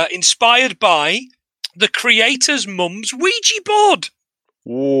 inspired by the creator's mum's Ouija board.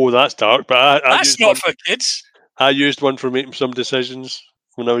 Oh, that's dark, but That's not for kids. I used one for making some decisions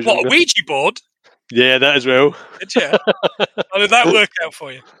when I was What, younger. a Ouija board? Yeah, that as well. Did you? How did that work out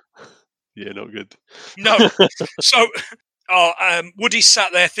for you? Yeah, not good. No. So, Woody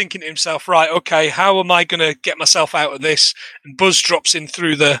sat there thinking to himself, right, okay, how am I going to get myself out of this? And Buzz drops in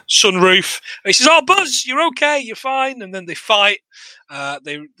through the sunroof. And he says, oh, Buzz, you're okay, you're fine. And then they fight.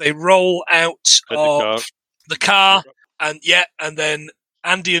 They roll out of the car. And then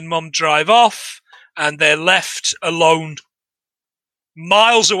Andy and Mum drive off. And they're left alone,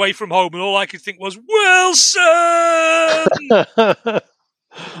 miles away from home. And all I could think was, Wilson!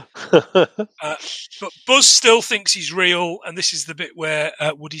 But Buzz still thinks he's real, and this is the bit where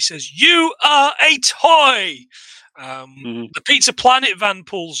Woody says, "You are a toy." The Pizza Planet van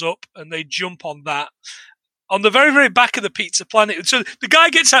pulls up, and they jump on that. On the very, very back of the Pizza Planet, so the guy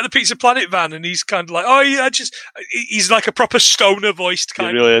gets out of the Pizza Planet van, and he's kind of like, "Oh yeah, he's like a proper stoner voiced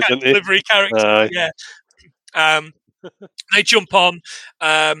kind of delivery character." Yeah. They jump on.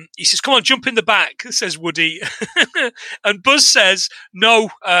 He says, "Come on, jump in the back," says Woody. And Buzz says, "No,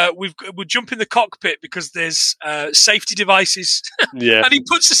 we'll jump in the cockpit because there's safety devices." Yeah. And he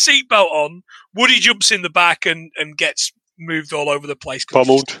puts a seatbelt on. Woody jumps in the back and gets moved all over the place.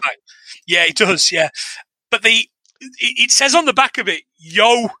 Pummeled. Yeah, he does, yeah. But it says on the back of it,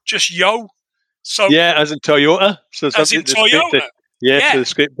 yo, just yo. So yeah, as in Toyota. So as in Toyota. So they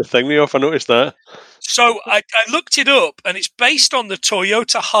scraped the thingy off. I noticed that. So I looked it up, and it's based on the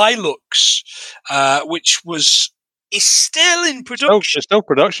Toyota Hilux, which is still in production. It's still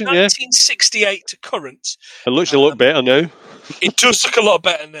production, 1968 to current. It looks a lot better now. It does look a lot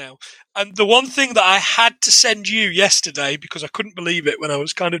better now. And the one thing that I had to send you yesterday, because I couldn't believe it when I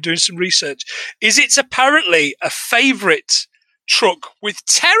was kind of doing some research, is it's apparently a favourite truck with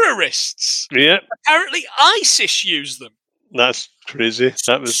terrorists. Yeah. Apparently ISIS use them. That's crazy.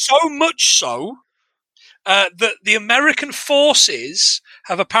 That was so much so that the American forces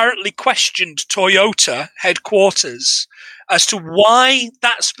have apparently questioned Toyota headquarters as to why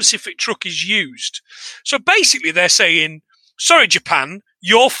that specific truck is used. So basically they're saying, sorry, Japan,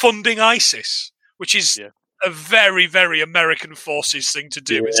 you're funding ISIS, which is a very, very American forces thing to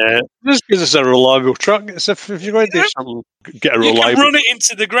do. Isn't it? Just because it's a reliable truck. It's if you're going to do something, get a reliable. You can run it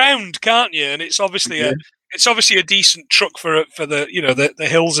into the ground, can't you? And it's obviously a decent truck for the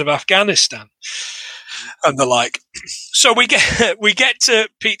hills of Afghanistan and the like. So we get to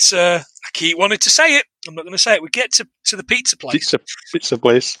pizza. I keep wanting to say it. I'm not going to say it. We get to the pizza place. Pizza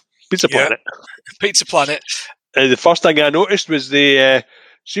place. Pizza Planet. Pizza Planet. The first thing I noticed was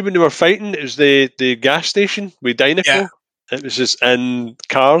see when they were fighting, it was the gas station with Dynaco. Yeah. It was just in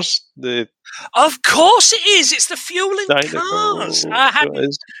cars. Of course it is. It's the fuel in cars. What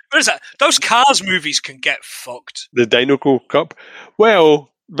is that? Those Cars movies can get fucked. The Dynaco Cup.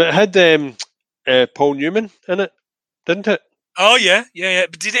 Well, but it had Paul Newman in it, didn't it? Oh yeah.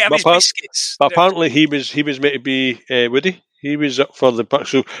 But did it have his biscuits? But apparently he was meant to be Woody. He was up for the...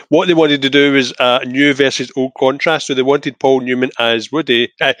 So what they wanted to do was new versus old contrast. So they wanted Paul Newman as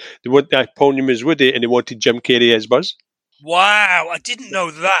Woody. Paul Newman as Woody, and they wanted Jim Carrey as Buzz. Wow, I didn't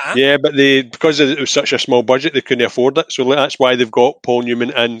know that. Yeah, but because it was such a small budget, they couldn't afford it. So that's why they've got Paul Newman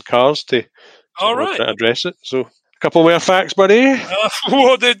in Cars to address it. So a couple more facts, buddy.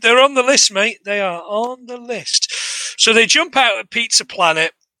 They're on the list, mate. They are on the list. So they jump out at Pizza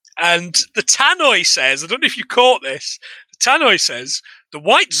Planet, and the tannoy says, I don't know if you caught this, Tannoy says, the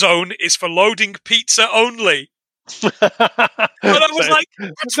white zone is for loading pizza only. And I was like,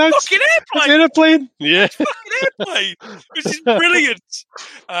 that's fucking airplane. Yeah. That's fucking airplane. Which is brilliant.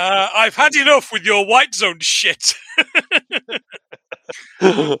 I've had enough with your white zone shit.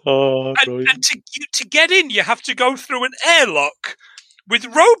 And to get in, you have to go through an airlock with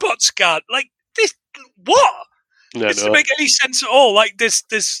robots guard. Like, this, what? It doesn't make any sense at all. Like,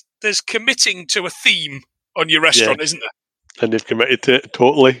 there's committing to a theme on your restaurant, isn't there? And they've committed to it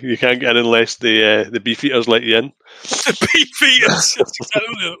totally. You can't get in unless the beef eaters let you in. The beef eaters, that's exactly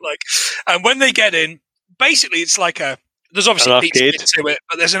what they look like. And when they get in, basically it's like there's obviously a pizza bit to it,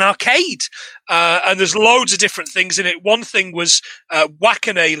 but there's an arcade, and there's loads of different things in it. One thing was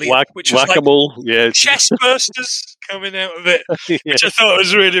Whack-A-Alien, which was Whack-A-Mole, chest bursters coming out of it, which I thought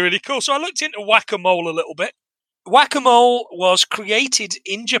was really, really cool. So I looked into Whack-A-Mole a little bit. Whack-A-Mole was created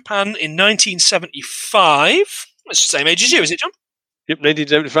in Japan in 1975. It's the same age as you, is it, John? Yep,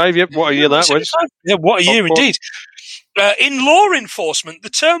 1975. Yep, what a year that was. Yeah, what a year indeed. In law enforcement, the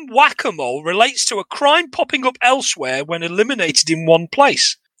term whack-a-mole relates to a crime popping up elsewhere when eliminated in one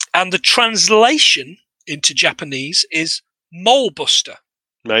place. And the translation into Japanese is mole buster.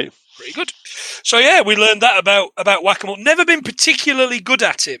 Right. Pretty good. So yeah, we learned that about whack-a-mole. Never been particularly good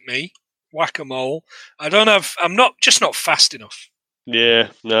at it, me. Whack-a-mole. I'm not fast enough. Yeah,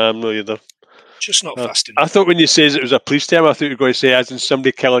 no, I'm not either. Just not fast enough. I thought when you says it was a police term, I thought you were going to say as in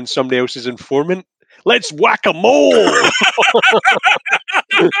somebody killing somebody else's informant. Let's whack a mole.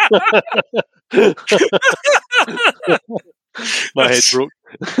 My head broke.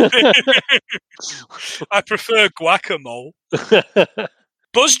 I prefer guacamole.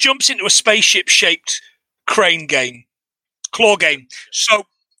 Buzz jumps into a spaceship-shaped claw game. So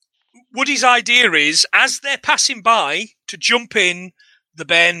Woody's idea is, as they're passing by, to jump in the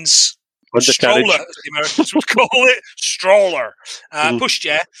Ben's stroller, as the Americans would call it, stroller,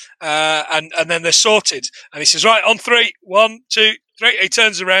 pushchair, and then they're sorted. And he says, right, on 3, 1, 2, 3. He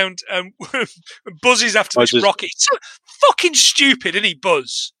turns around and buzzes after this rocket. He's so fucking stupid, isn't he,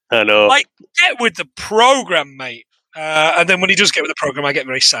 Buzz? I know. Like, get with the program, mate. And then when he does get with the program, I get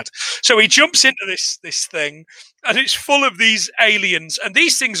very sad. So he jumps into this thing, and it's full of these aliens. And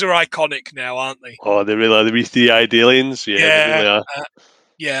these things are iconic now, aren't they? Oh, they really are. The three-eyed aliens. Yeah, they really are.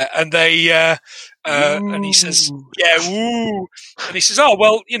 Yeah, and they and he says, "Yeah, woo," and he says, "Oh,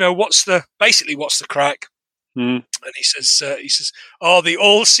 well, you know, what's the crack?" And he says, "Oh, the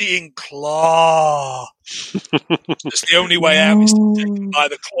all-seeing claw. That's the only way out is to take him by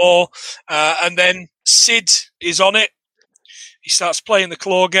the claw." And then Sid is on it. He starts playing the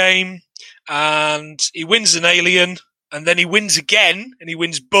claw game, and he wins an alien. And then he wins again, and he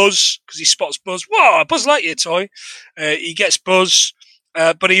wins Buzz because he spots Buzz. Whoa, a Buzz Lightyear toy. He gets Buzz.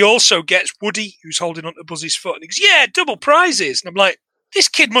 But he also gets Woody, who's holding onto Buzz's foot, and he goes, "Yeah, double prizes." And I'm like, this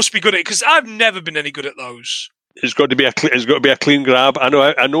kid must be good at it because I've never been any good at those. It's got to be a clean grab. I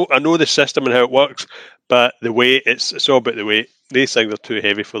know the system and how it works, but the weight, it's all about the weight. These things are too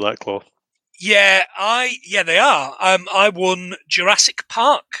heavy for that claw. Yeah, they are. I won Jurassic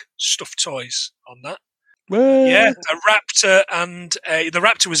Park stuffed toys on that. Well, yeah, a raptor, and the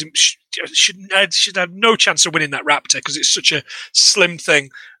raptor should have no chance of winning that raptor because it's such a slim thing.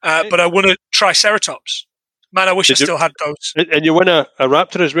 But I won a Triceratops. Man, I wish I still had those. And you win a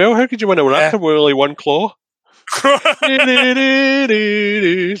raptor as well? How could you win a raptor with only one claw? See,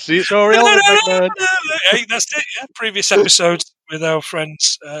 it's all real. Hey, that's it. Yeah, previous episodes with our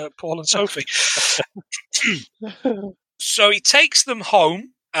friends Paul and Sophie. So he takes them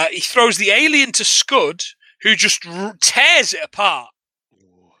home. He throws the alien to Scud, who just tears it apart.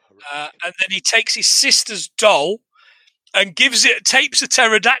 And then he takes his sister's doll and tapes a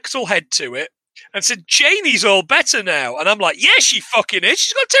pterodactyl head to it and said, "Janie's all better now." And I'm like, yeah, she fucking is.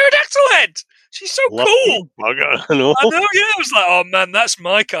 She's got a pterodactyl head. She's so cool. I know, yeah. I was like, oh man, that's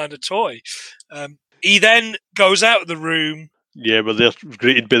my kind of toy. He then goes out of the room. Yeah, but they're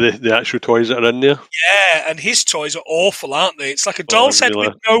greeted by the actual toys that are in there. Yeah, and his toys are awful, aren't they? It's like a doll's head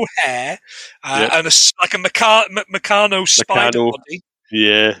with no hair and like a Meccano spider body.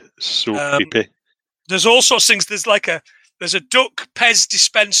 Yeah, so creepy. There's all sorts of things. There's a duck Pez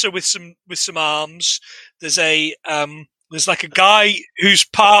dispenser with some arms. There's like a guy who's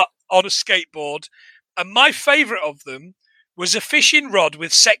part on a skateboard, and my favourite of them was a fishing rod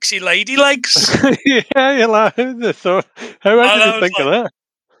with sexy lady legs. Yeah, you're like, how did you think of that?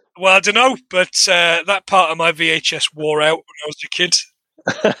 Well, I don't know, but that part of my VHS wore out when I was a kid.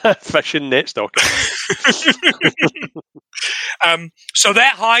 Fishing net stocking. So they're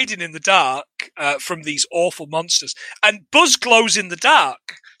hiding in the dark from these awful monsters, and Buzz glows in the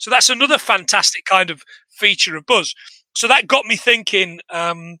dark. So that's another fantastic kind of feature of Buzz. So that got me thinking.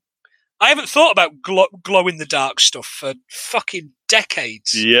 I haven't thought about glow in the dark stuff for fucking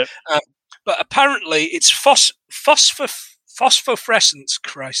decades. Yeah. But apparently it's phosphorescence.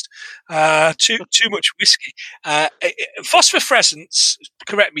 Christ, too much whiskey. Phosphorescence.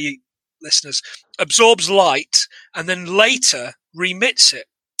 Correct me, listeners. Absorbs light and then later remits it.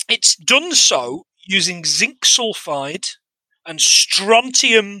 It's done so using zinc sulfide and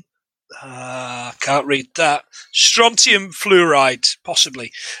strontium. Can't read that. Strontium fluoride,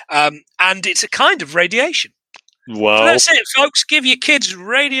 possibly. And it's a kind of radiation. Wow. So that's it, folks. Give your kids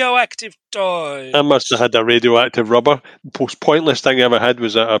radioactive toys. I must have had a radioactive rubber. The most pointless thing I ever had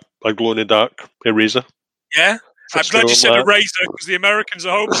was a glow-in-the-dark eraser. Yeah? I'm glad you said eraser, because the Americans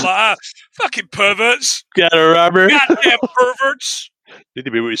are home like, fucking perverts. Get a rubber. Goddamn perverts. You'd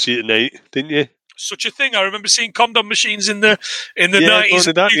be able to see it at night, didn't you? Such a thing. I remember seeing condom machines in the 90s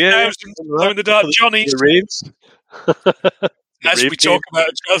and 2000s, glow in the dark Johnnies. The raves. As we talk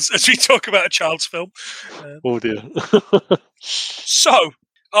about a child's film. Oh dear. So,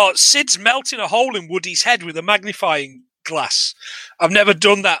 Sid's melting a hole in Woody's head with a magnifying glass. I've never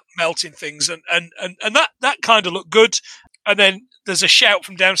done that, melting things, and that kind of looked good. And then there's a shout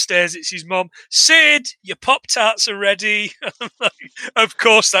from downstairs. It's his mum. Sid, your Pop-Tarts are ready. Of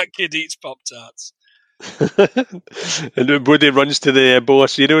course, that kid eats Pop-Tarts. And Woody runs to the bowl of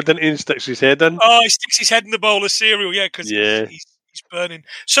cereal, doesn't he, and sticks his head in? Oh, he sticks his head in the bowl of cereal, yeah, because he's burning.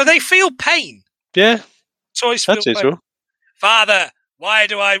 So they feel pain. Yeah, Toys feel pain. So. Father, why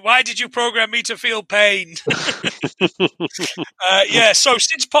did you program me to feel pain? So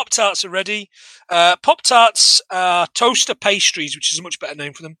Sid's Pop-Tarts are ready. Pop-Tarts are toaster pastries, which is a much better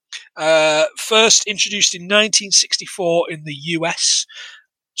name for them. First introduced in 1964 in the US.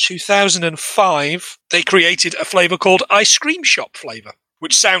 2005, they created a flavour called ice cream shop flavour,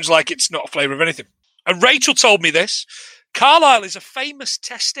 which sounds like it's not a flavour of anything. And Rachel told me this. Carlisle is a famous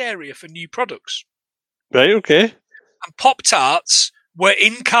test area for new products. Right, okay. And Pop-Tarts were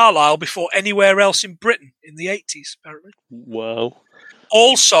in Carlisle before anywhere else in Britain in the 80s, apparently. Wow.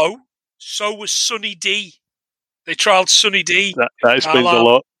 Also, so was Sunny D. They trialled Sunny D. That explains a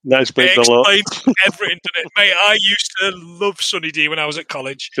lot. That explains a lot. Everything, didn't it? Mate, I used to love Sunny D when I was at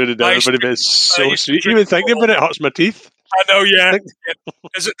college. So did everybody, but it's so sweet. Even thinking about it hurts my teeth. I know, yeah.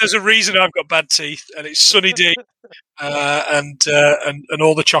 There's a reason I've got bad teeth, and it's Sunny D and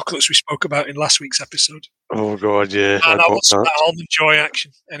all the chocolates we spoke about in last week's episode. Oh, God, yeah. And I want some Almond Joy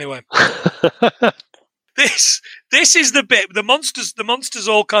action. Anyway. This is the bit. The monsters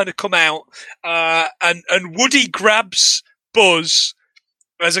all kind of come out, and Woody grabs Buzz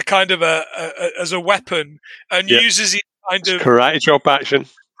as a kind of as a weapon and uses it kind of karate chop action.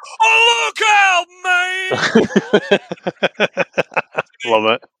 Oh, look out, man! Love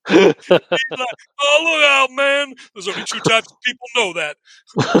it. He's like, oh, look out, man! There's only two types of people know that: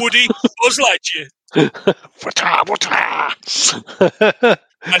 Woody, Buzz Lightyear.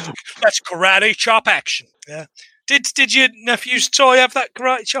 And that's karate chop action. Yeah. Did your nephew's toy have that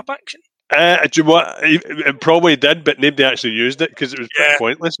karate chop action? Do you know what? It probably did, but nobody actually used it because it was pretty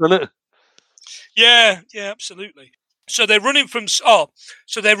pointless, wasn't it? Yeah, absolutely. So they're running from Scud,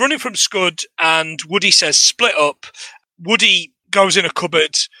 and Woody says split up. Woody goes in a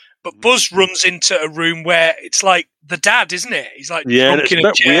cupboard, but Buzz runs into a room where it's like the dad, isn't it? He's like drunk in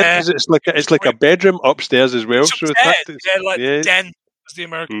a chair. Weird because it's like a bedroom upstairs as well. So the den, as the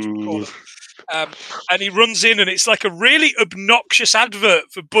Americans would call it. And he runs in, and it's like a really obnoxious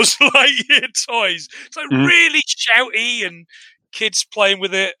advert for Buzz Lightyear toys. It's like really shouty and kids playing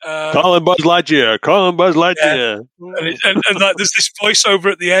with it. Call him Buzz Lightyear. Yeah. And like, there's this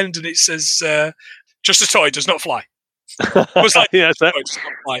voiceover at the end, and it says, "Just a toy does not fly." Buzz Lightyear does not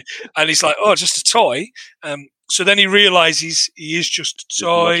fly. And he's like, "Oh, just a toy." So then he realizes he is just a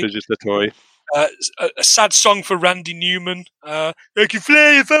toy. Just a toy. A sad song for Randy Newman. I can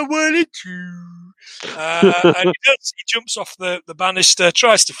fly if I wanted to. And he jumps off the banister,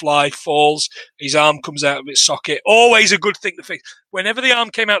 tries to fly, falls. His arm comes out of its socket. Always a good thing to fix. Whenever the arm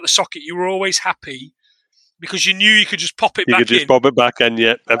came out of the socket, you were always happy because you knew you could just pop it back in. You could just pop it back in,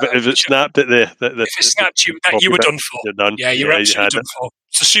 yeah. If it snapped at if it snapped, you were done for. You're done. Yeah, you were absolutely done for.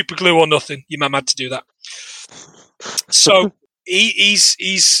 It's a super glue or nothing. Your mum had to do that. So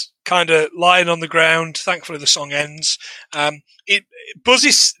he's kind of lying on the ground. Thankfully, the song ends. I've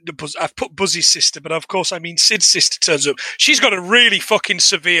put Buzzy's sister, but of course I mean Sid's sister turns up. She's got a really fucking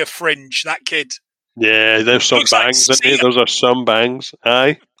severe fringe, that kid. Yeah, there's some bangs, isn't there? Those are some bangs.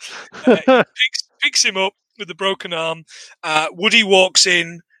 Aye. Picks him up with the broken arm. Woody walks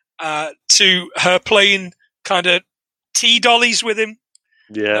in to her playing kind of tea dollies with him.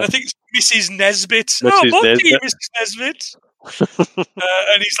 Yeah. And I think it's Mrs. Nesbit. Monkey, Mrs. Nesbit.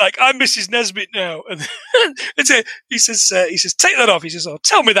 And he's like, I'm Mrs. Nesbit now. And he says, take that off. He says, oh,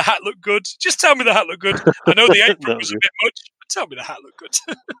 tell me the hat looked good. Just tell me the hat looked good. I know the apron was a bit much, but tell me the hat looked good.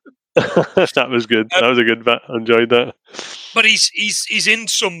 That was good. That was a good bit. I enjoyed that. But he's in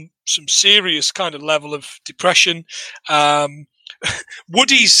some serious kind of level of depression.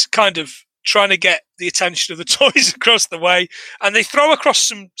 Woody's kind of trying to get the attention of the toys across the way, and they throw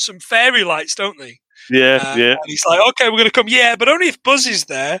across some fairy lights, don't they? Yeah. And he's like, okay, we're going to come. Yeah, but only if Buzz is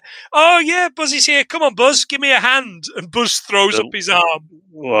there. Oh, yeah, Buzz is here. Come on, Buzz, give me a hand. And Buzz throws up his arm.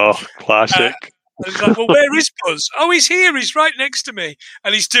 Wow, classic. And he's like, well, where is Buzz? Oh, he's here. He's right next to me.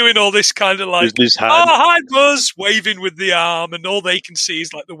 And he's doing all this kind of like, oh, hi, Buzz, waving with the arm. And all they can see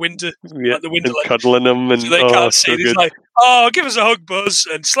is like the window. Yeah, like the window, and cuddling him. And, so they can't see. He's like, oh, give us a hug, Buzz.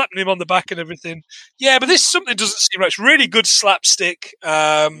 And slapping him on the back and everything. Yeah, but this something doesn't seem right. It's really good slapstick.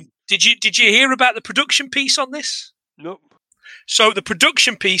 Did you hear about the production piece on this? Nope. So the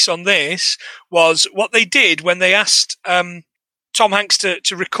production piece on this was what they did when they asked Tom Hanks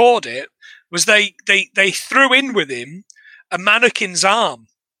to record it was they threw in with him a mannequin's arm.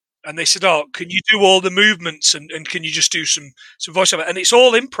 And they said, "Oh, can you do all the movements and can you just do some voiceover?" And it's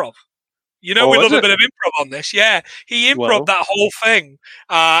all improv. We love a bit of improv on this. Yeah, he improv that whole thing,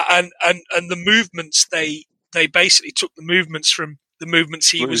 and the movements they basically took the movements from the movements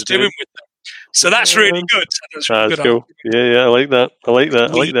he was doing with them. So that's really good. That's really good. Cool. Yeah, I like that. I like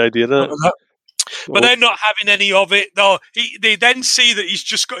the idea of that. But they're not having any of it. Though they then see that he's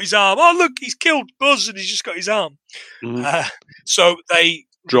just got his arm. Oh, look, he's killed Buzz and he's just got his arm. So they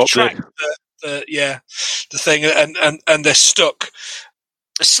retract the thing, and they're stuck.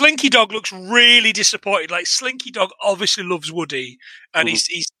 Slinky Dog looks really disappointed. Like Slinky Dog obviously loves Woody, and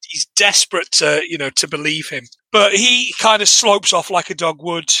he's desperate to believe him. But he kind of slopes off like a dog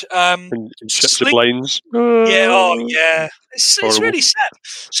would. And shuts the blinds. Yeah. It's really sad.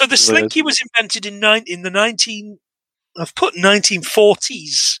 So the Slinky was invented in the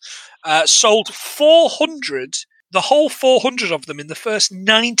 1940s. Sold 400. The whole 400 of them in the first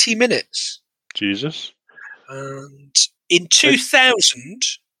 90 minutes. Jesus. And in 2000,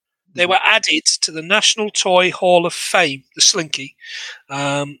 they were added to the National Toy Hall of Fame, the Slinky.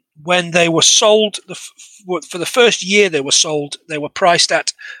 When they were sold, for the first year they were sold, they were priced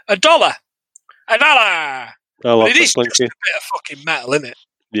at $1. $1! I love it is Slinky. Just a bit of fucking metal, isn't it?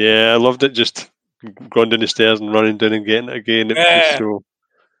 Yeah, I loved it. Just going down the stairs and running down and getting it again. It was so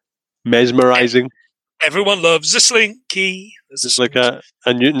mesmerising. Everyone loves the Slinky. It's like a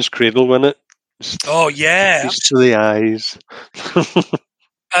Newton's Cradle, wasn't it? Oh, yeah. Just to the eyes.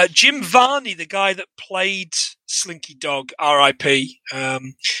 Jim Varney, the guy that played Slinky Dog, R.I.P.,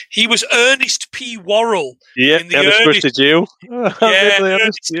 he was Ernest P. Worrell. Yeah, Ernest goes to jail.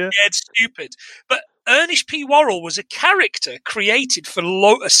 Ernest, it's stupid. But Ernest P. Worrell was a character created for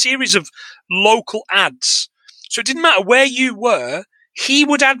a series of local ads. So it didn't matter where you were, he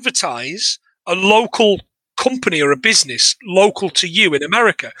would advertise a local company or a business local to you in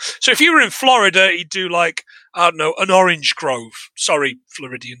America. So if you were in Florida, he'd do like, I don't know, an orange grove. Sorry,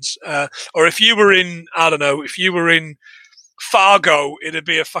 Floridians. Or if you were in, Fargo, it'd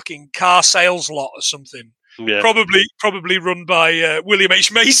be a fucking car sales lot or something. Yeah. Probably run by William H.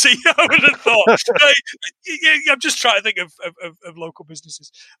 Macy, I would have thought. I'm just trying to think of local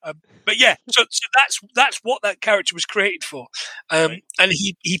businesses. But yeah, so that's what that character was created for. And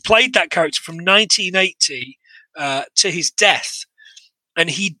he played that character from 1980 to his death. And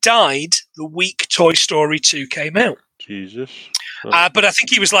he died the week Toy Story 2 came out. Jesus. But I think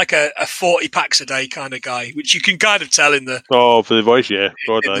he was like a 40 packs a day kind of guy, which you can kind of tell in the... Oh, for the voice, yeah.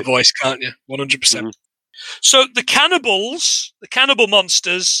 The voice, can't you? 100%. So the cannibal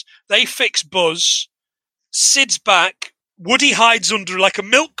monsters, they fix Buzz. Sid's back. Woody hides under like a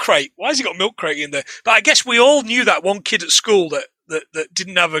milk crate. Why has he got a milk crate in there? But I guess we all knew that one kid at school that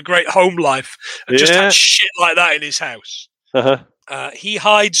didn't have a great home life and just had shit like that in his house. He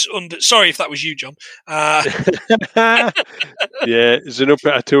hides under... Sorry if that was you, John. Yeah, Zeno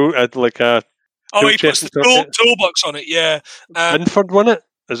put a tool at like a... Oh, he puts the toolbox on it, yeah. Binford, wasn't it?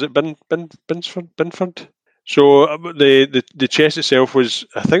 Is it Binford? So the chest itself was,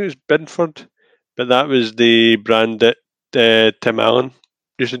 I think it was Binford, but that was the brand that Tim Allen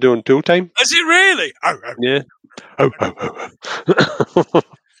used to do on Tool Time. Is it really? Yeah.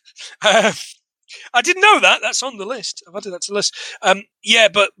 I didn't know that. That's on the list. I've added that to the list. Yeah,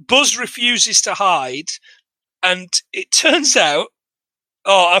 but Buzz refuses to hide, and it turns out,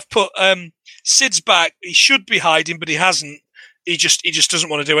 I've put Sid's back. He should be hiding, but he hasn't. He just doesn't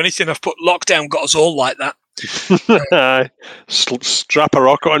want to do anything. I've put lockdown got us all like that. Strap a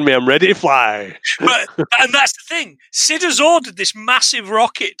rocket on me, I'm ready to fly. And that's the thing. Sid has ordered this massive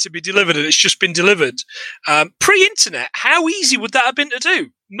rocket to be delivered, and it's just been delivered. Pre-internet, how easy would that have been to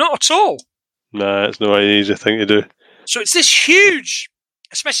do? Not at all. Nah, it's not an easy thing to do. So it's this huge,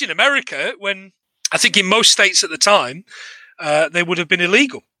 especially in America, when I think in most states at the time, they would have been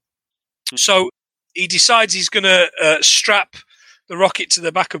illegal. So he decides he's going to strap the rocket to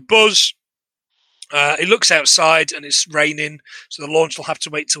the back of Buzz. He looks outside and it's raining, so the launch will have to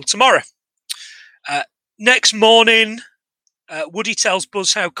wait till tomorrow. Next morning, Woody tells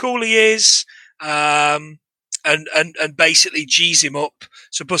Buzz how cool he is, and basically G's him up.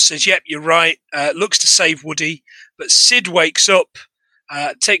 So Buzz says, "Yep, you're right." Looks to save Woody, but Sid wakes up,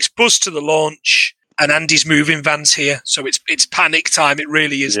 takes Buzz to the launch, and Andy's moving van's here, so it's panic time. It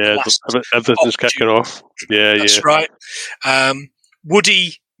really is. Yeah, everything's kicking off. Yeah, that's right.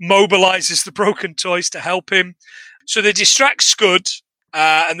 Woody mobilizes the broken toys to help him. So they distract Scud,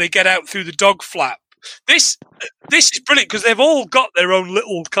 and they get out through the dog flap. this is brilliant because they've all got their own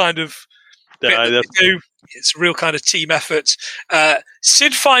little kind of bit that they do. It's a real kind of team effort.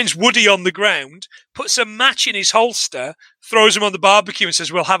 Sid finds Woody on the ground, puts a match in his holster, throws him on the barbecue, and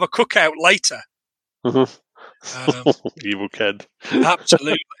says, "We'll have a cookout later." Evil kid.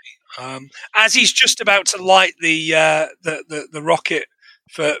 Absolutely. As he's just about to light the rocket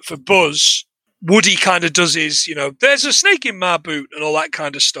for Buzz, Woody kind of does his, there's a snake in my boot and all that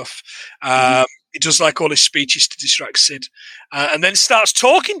kind of stuff. He does like all his speeches to distract Sid, and then starts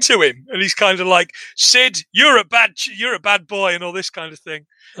talking to him, and he's kind of like, "Sid, you're a bad boy," and all this kind of thing.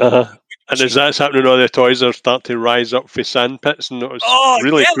 And as that's happening, all the toys are starting to rise up for sand pits, and it was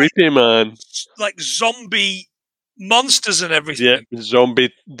really creepy, man. Like zombie monsters and everything. Yeah,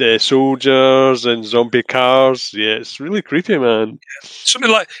 zombie soldiers and zombie cars. Yeah, it's really creepy, man. Yeah. Something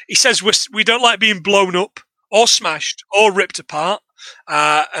like, he says, we don't like being blown up or smashed or ripped apart.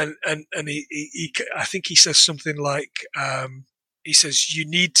 And he I think he says something like, he says, "You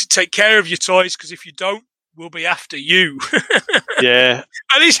need to take care of your toys, because if you don't, we'll be after you." Yeah.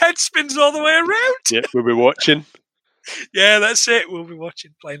 And his head spins all the way around. Yeah, we'll be watching. Yeah, that's it. We'll be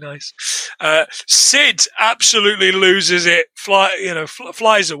watching. Play nice. Sid absolutely loses it.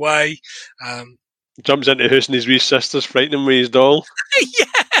 Flies away. Jumps into the house and his wee sister's frightening him with his doll.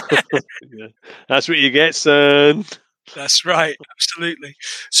 Yeah. That's what you get, son. That's right. Absolutely.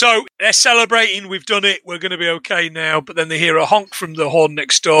 So they're celebrating. We've done it. We're going to be okay now. But then they hear a honk from the horn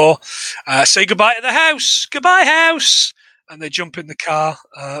next door. Say goodbye to the house. Goodbye, house. And they jump in the car.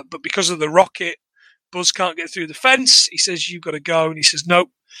 But because of the rocket, Buzz can't get through the fence. He says, "You've got to go." And he says,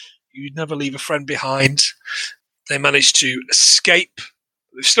 "Nope, you never leave a friend behind." They manage to escape.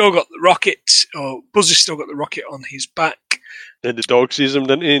 They've still got the rocket, or Buzz has still got the rocket on his back. And the dog sees him,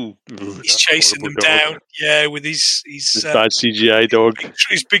 doesn't he? He's chasing them down. Yeah, with his bad CGI dog.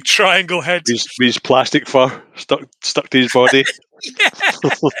 His big triangle head. His plastic fur stuck to his body.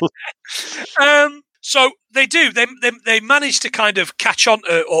 So they do. They manage to kind of catch on,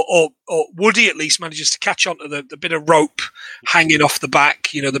 or Woody at least manages to catch on to the bit of rope hanging off the back.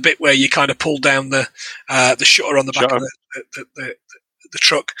 The bit where you kind of pull down the shutter on the back of the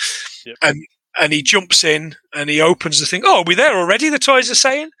truck. Yep. And he jumps in and he opens the thing. "Oh, are we there already?" the toys are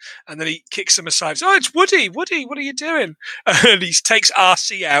saying. And then he kicks them aside. "Oh, it's Woody. Woody, what are you doing?" And he takes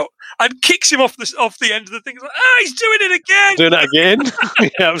RC out and kicks him off the end of the thing. He's like, he's doing it again. Doing it again?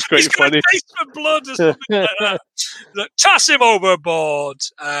 Yeah, it was quite funny. He's got a taste for blood or something like that. Like, toss him overboard.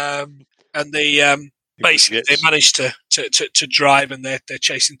 And they basically they manage to drive, and they're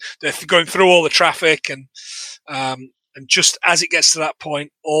chasing. They're going through all the traffic, and just as it gets to that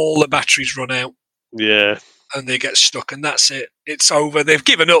point, all the batteries run out. Yeah. And they get stuck, and that's it. It's over. They've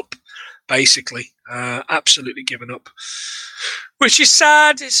given up, basically. Absolutely given up. Which is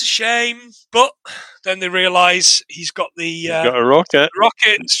sad. It's a shame. But then they realise he's got a rocket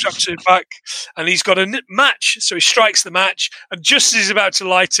strapped to his back, and he's got a match. So he strikes the match, and just as he's about to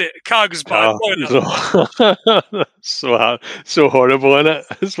light it, a car goes by. So horrible, isn't it?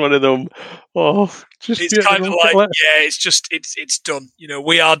 It's one of them. It's kind of like, it's just it's done.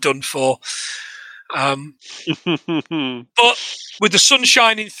 We are done for. But with the sun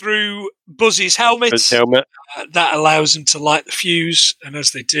shining through Buzzy's helmet, that allows them to light the fuse. And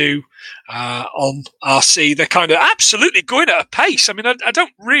as they do on RC, they're kind of absolutely going at a pace. I mean, I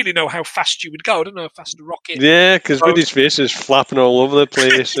don't really know how fast you would go. I don't know how fast a rocket. Yeah, because Woody's face is flapping all over the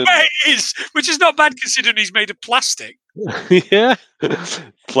place. Yeah, it is, which is not bad considering he's made of plastic. Yeah,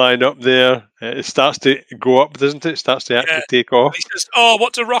 flying up there. It starts to go up, doesn't it? It starts to actually take off. He says,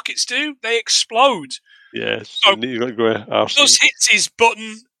 what do rockets do? They explode. Yeah, so you got to go RC. Buzz hits his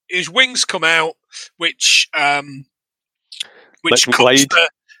button, his wings come out, which cuts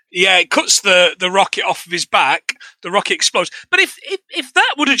it cuts the rocket off of his back. The rocket explodes. But if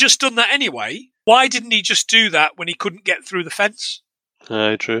that would have just done that anyway, why didn't he just do that when he couldn't get through the fence?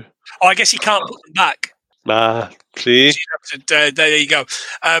 True. Oh, I guess he can't put them back. See? There you go.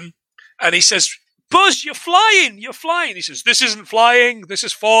 And he says, "Buzz, you're flying. You're flying." He says, "This isn't flying. This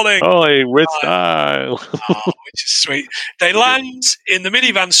is falling." Falling with style. Which is sweet. They land in the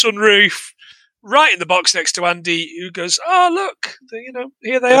minivan sunroof, right in the box next to Andy, who goes, "Oh, look,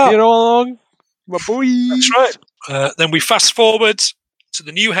 here they are. You're all along, my boy." That's right. Then we fast forward to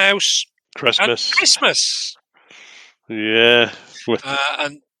the new house. Christmas. Yeah.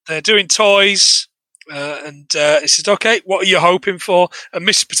 And they're doing toys. And he says, "Okay, what are you hoping for?" And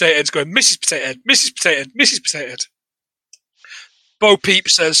Mrs. Potato Head's going, "Mrs. Potato Head, Mrs. Potato Head, Mrs. Potato Head." Bo Peep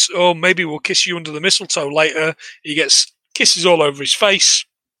says, "Oh, maybe we'll kiss you under the mistletoe later." He gets kisses all over his face.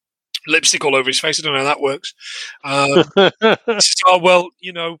 lipstick all over his face. I don't know how that works. He says, "Oh well,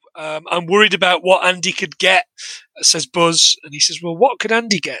 I'm worried about what Andy could get," says Buzz, and he says, "Well, what could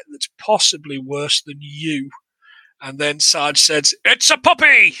Andy get that's possibly worse than you?" And then Sarge says, "It's a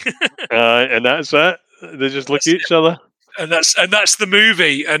puppy," and that's it. They just look at each other, and that's the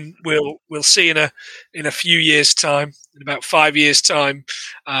movie. And we'll see in a few years' time, in about 5 years' time,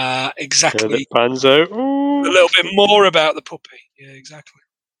 exactly. It pans out. A little bit more about the puppy. Yeah, exactly.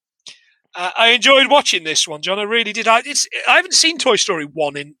 I enjoyed watching this one, John. I really did. I haven't seen Toy Story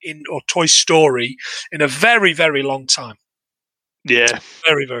 1 or Toy Story in a very, very long time. Yeah.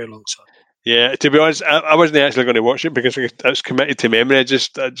 Very, very long time. Yeah, to be honest, I wasn't actually going to watch it because it's committed to memory. I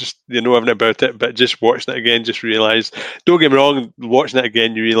just know everything about it, but just watching it again, just realised. Don't get me wrong, watching it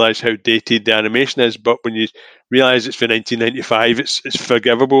again, you realise how dated the animation is. But when you realise it's from 1995, it's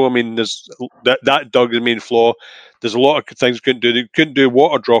forgivable. I mean, there's that dog is the main flaw. There's a lot of things couldn't do. They couldn't do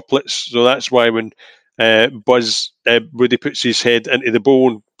water droplets, so that's why when Buzz Woody puts his head into the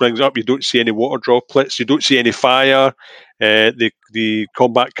bowl and brings it up, you don't see any water droplets. You don't see any fire. The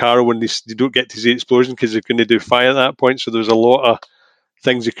combat car, when they don't get to see the explosion because they're going to do fire at that point. So there was a lot of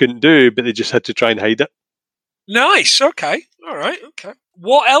things they couldn't do, but they just had to try and hide it. Nice. Okay. All right. Okay.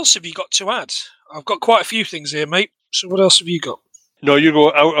 What else have you got to add? I've got quite a few things here, mate. So what else have you got? No, you go.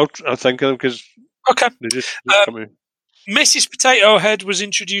 I'll think of them because okay. They just come in. Mrs. Potato Head was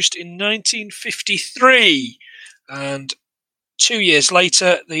introduced in 1953, and 2 years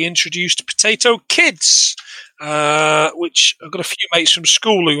later they introduced Potato Kids, which I've got a few mates from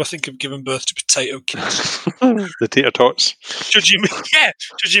school who I think have given birth to Potato Kids. The tater tots. Judging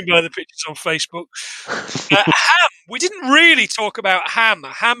by the pictures on Facebook. Ham. We didn't really talk about Ham.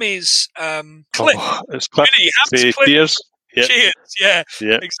 Ham is Cliff. It's Cliff. Ham's Cliff. Cheers. Yep. Cheers, yeah,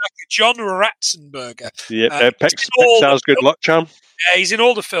 yep. Exactly. John Ratzenberger. Yeah, Pixar's Good Luck Charm. Yeah, he's in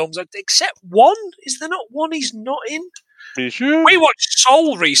all the films except one. Is there not one he's not in? Are you sure? We watched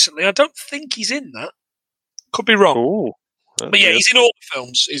Soul recently. I don't think he's in that. Could be wrong. Oh, but yeah, he's in all the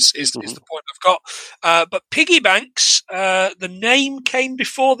films. Is the point I've got? But Piggy Banks, the name came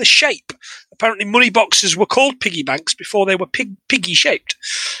before the shape. Apparently, money boxes were called Piggy Banks before they were piggy shaped.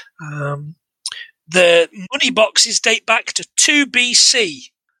 The money boxes date back to 2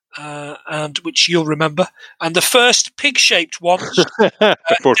 BC, and which you'll remember. And the first pig-shaped ones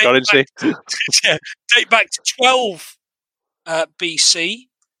before currency date back to 12 BC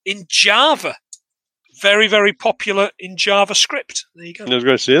in Java. Very, very popular in JavaScript. There you go. I was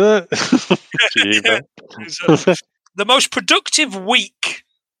going to say that. The most productive week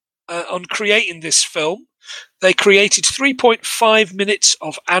on creating this film, they created 3.5 minutes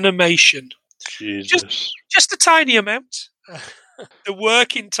of animation. Jesus. Just a tiny amount. The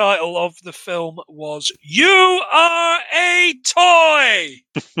working title of the film was "You Are a Toy,"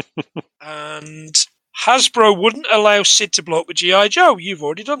 and Hasbro wouldn't allow Sid to blow up with G.I. Joe. You've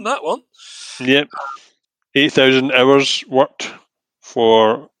already done that one. Yep. 8,000 hours worked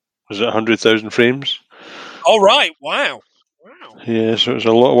for, was it 100,000 frames? All right. Wow. Yeah, so it was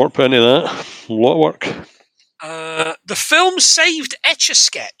a lot of work put into that. A lot of work. The film saved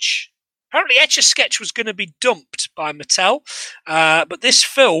Etch-a-Sketch. Apparently, Etch-a-Sketch was going to be dumped by Mattel, but this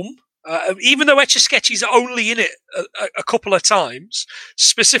film, even though Etch-a-Sketch is only in it a couple of times,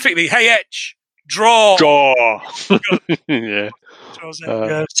 specifically, hey Etch, draw. Yeah.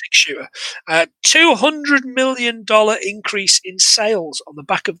 Six-shooter. $200 million increase in sales on the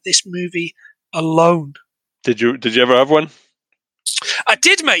back of this movie alone. Did you ever have one? I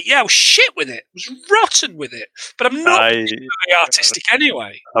did, mate. Yeah, I was shit with it. I was rotten with it. But I'm not very artistic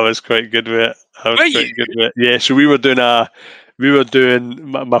anyway. I was quite good with it. Yeah, so we were doing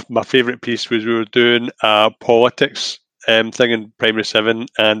my favourite piece was we were doing a politics thing in Primary 7,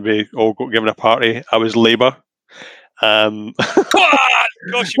 and we all got given a party. I was Labour. Come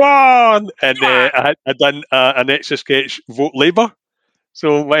on! And I done an Etch-a-Sketch vote Labour.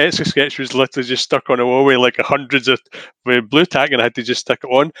 So my Etch-a-Sketch was literally just stuck on a wall with like hundreds of blue tack, and I had to just stick it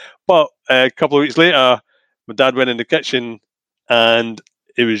on. But a couple of weeks later, my dad went in the kitchen, and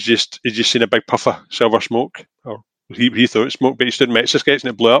he just seen a big puff of silver smoke. Or he thought it was smoke, but he stood in my Etch-a-Sketch and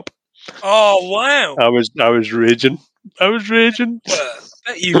it blew up. Oh wow! I was raging. I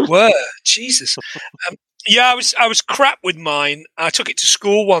bet you were. Jesus. Yeah, I was crap with mine. I took it to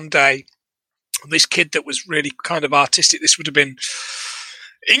school one day. This kid that was really kind of artistic. This would have been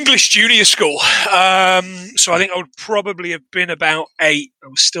English junior school. So I think I would probably have been about 8. I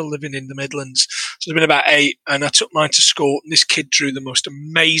was still living in the Midlands. So I'd been about 8, and I took mine to school, and this kid drew the most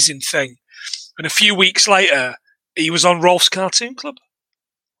amazing thing. And a few weeks later, he was on Rolf's Cartoon Club.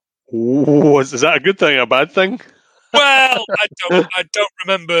 Oh, is that a good thing or a bad thing? Well, I don't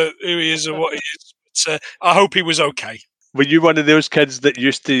remember who he is or what he is, but I hope he was okay. Were you one of those kids that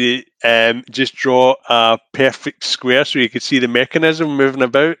used to just draw a perfect square so you could see the mechanism moving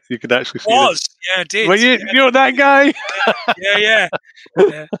about? You could actually see it. Yeah, I did. Were you, that guy? Yeah.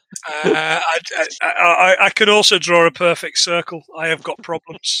 I can also draw a perfect circle. I have got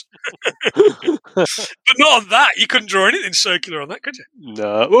problems. But not on that. You couldn't draw anything circular on that, could you?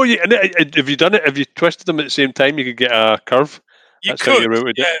 No. Well, have you done it? Have you twisted them at the same time? You could get a curve. That's could. How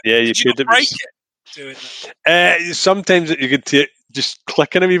you yeah, you could. Not break it doing that? Sometimes you could just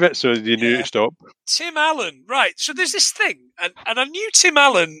clicking a wee bit so you knew to stop. Tim Allen, right. So there's this thing, and I knew Tim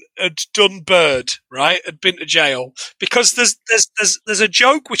Allen had done Bird, right? Had been to jail, because there's a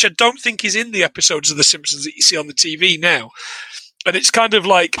joke which I don't think is in the episodes of The Simpsons that you see on the TV now. And it's kind of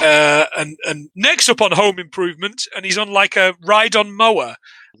like, and next up on Home Improvement, and he's on like a ride-on mower,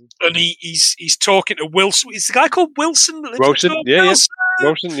 and he's talking to Wilson. Is the guy called Wilson? Wilson, yeah.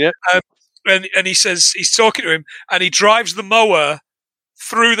 Wilson, yeah. And he says he's talking to him, and he drives the mower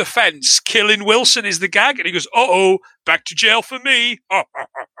through the fence. Killing Wilson is the gag, and he goes, "Uh-oh, back to jail for me." And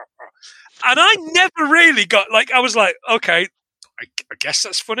I never really got, like, I was like, okay, I guess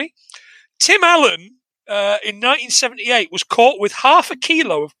that's funny. Tim Allen, in 1978, was caught with 0.5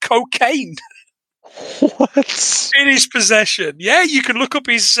 kilo of cocaine. What? In his possession. Yeah, you can look up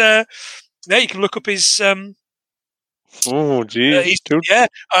his. Oh, geez. Yeah,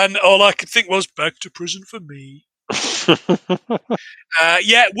 and all I could think was, back to prison for me.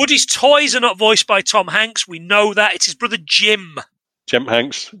 Woody's toys are not voiced by Tom Hanks. We know that. It's his brother Jim. Jim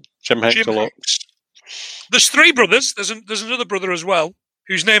Hanks a lot. There's 3 brothers. There's another brother as well,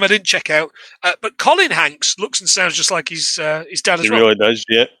 whose name I didn't check out. But Colin Hanks looks and sounds just like his dad as well. He really does,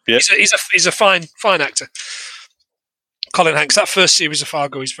 yeah. He's a fine actor. Colin Hanks, that first series of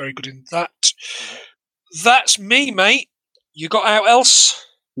Fargo, he's very good in that. That's me, mate. You got out else?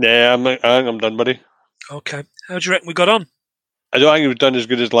 Yeah, I'm done, buddy. Okay. How do you reckon we got on? I don't think we've done as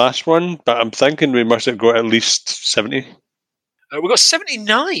good as last one, but I'm thinking we must have got at least 70. We got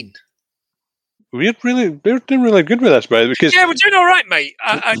 79. We're doing really good with this, Brad. Because we're doing all right, mate.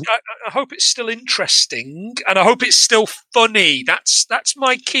 I hope it's still interesting, and I hope it's still funny. That's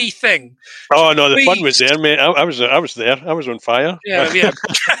my key thing. Oh no, the fun was there, mate. I was there. I was on fire. Yeah.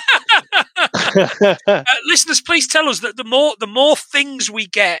 Listeners, please tell us that the more things we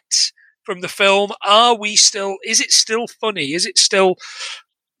get from the film, is it still funny? Is it still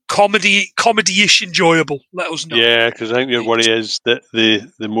comedy-ish enjoyable? Let us know. Yeah, because I think your worry is that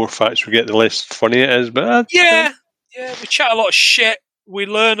the more facts we get, the less funny it is. But we chat a lot of shit. We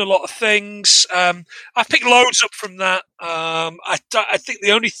learn a lot of things. I picked loads up from that. I think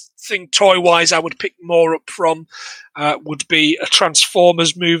the only thing toy-wise I would pick more up from would be a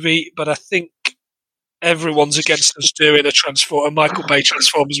Transformers movie, but I think everyone's against us doing a Michael Bay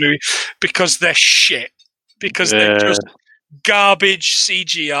Transformers movie because they're shit. Because they're just garbage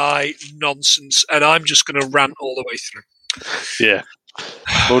CGI nonsense, and I'm just going to rant all the way through. Yeah,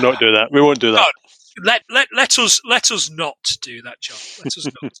 we'll not do that. We won't do that. No, let us not do that, John. Let us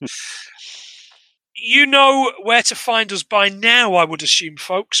not. You know where to find us by now, I would assume,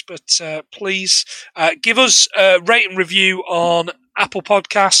 folks. But please give us a rate and review on Apple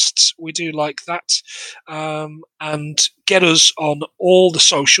Podcasts. We do like that. And get us on all the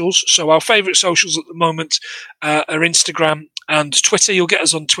socials. So our favourite socials at the moment are Instagram and Twitter. You'll get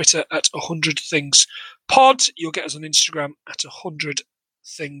us on Twitter at 100 Things Pod. You'll get us on Instagram at 100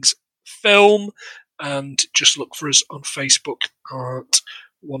 Things Film. And just look for us on Facebook at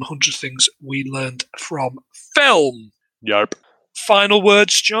 100 Things We Learned from Film. Yarp. Final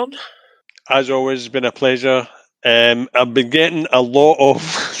words, John? As always, it's been a pleasure. I've been getting a lot of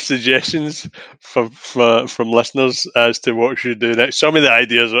suggestions from listeners as to what we should do next. Some of the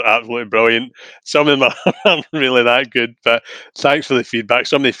ideas are absolutely brilliant. Some of them aren't really that good, but thanks for the feedback.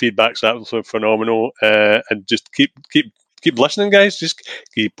 Some of the feedback's absolutely phenomenal. And just keep listening, guys. Just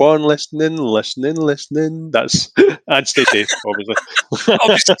keep on listening. That's and stay safe, obviously.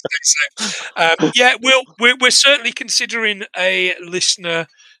 Obviously, stay safe. We're certainly considering a listener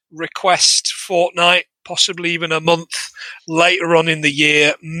request fortnight, possibly even a month later on in the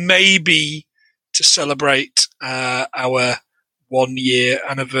year, maybe to celebrate our 1 year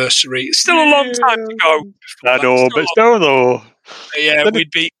anniversary. It's still a long time to go. I know, but still though. Yeah, we'd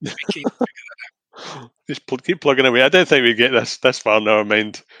be keen to figure that out. Just keep plugging away. I don't think we get this far in our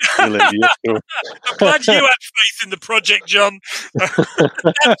mind. Really, years ago. I'm glad you had faith in the project, John.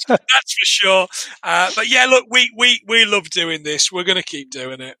 That's for sure. But yeah, look, we love doing this. We're going to keep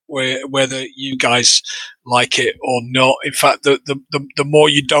doing it, whether you guys like it or not. In fact, the more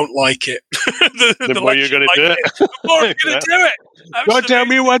you don't like it, the more you're going to do it. The more you're going to do it. Don't tell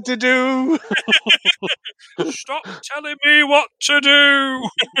me what to do. Stop telling me what to do.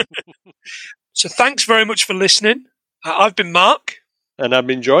 So thanks very much for listening. I've been Mark. And I've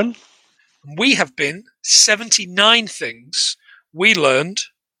been John. We have been 79 things we learned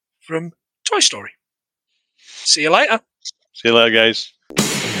from Toy Story. See you later. See you later, guys.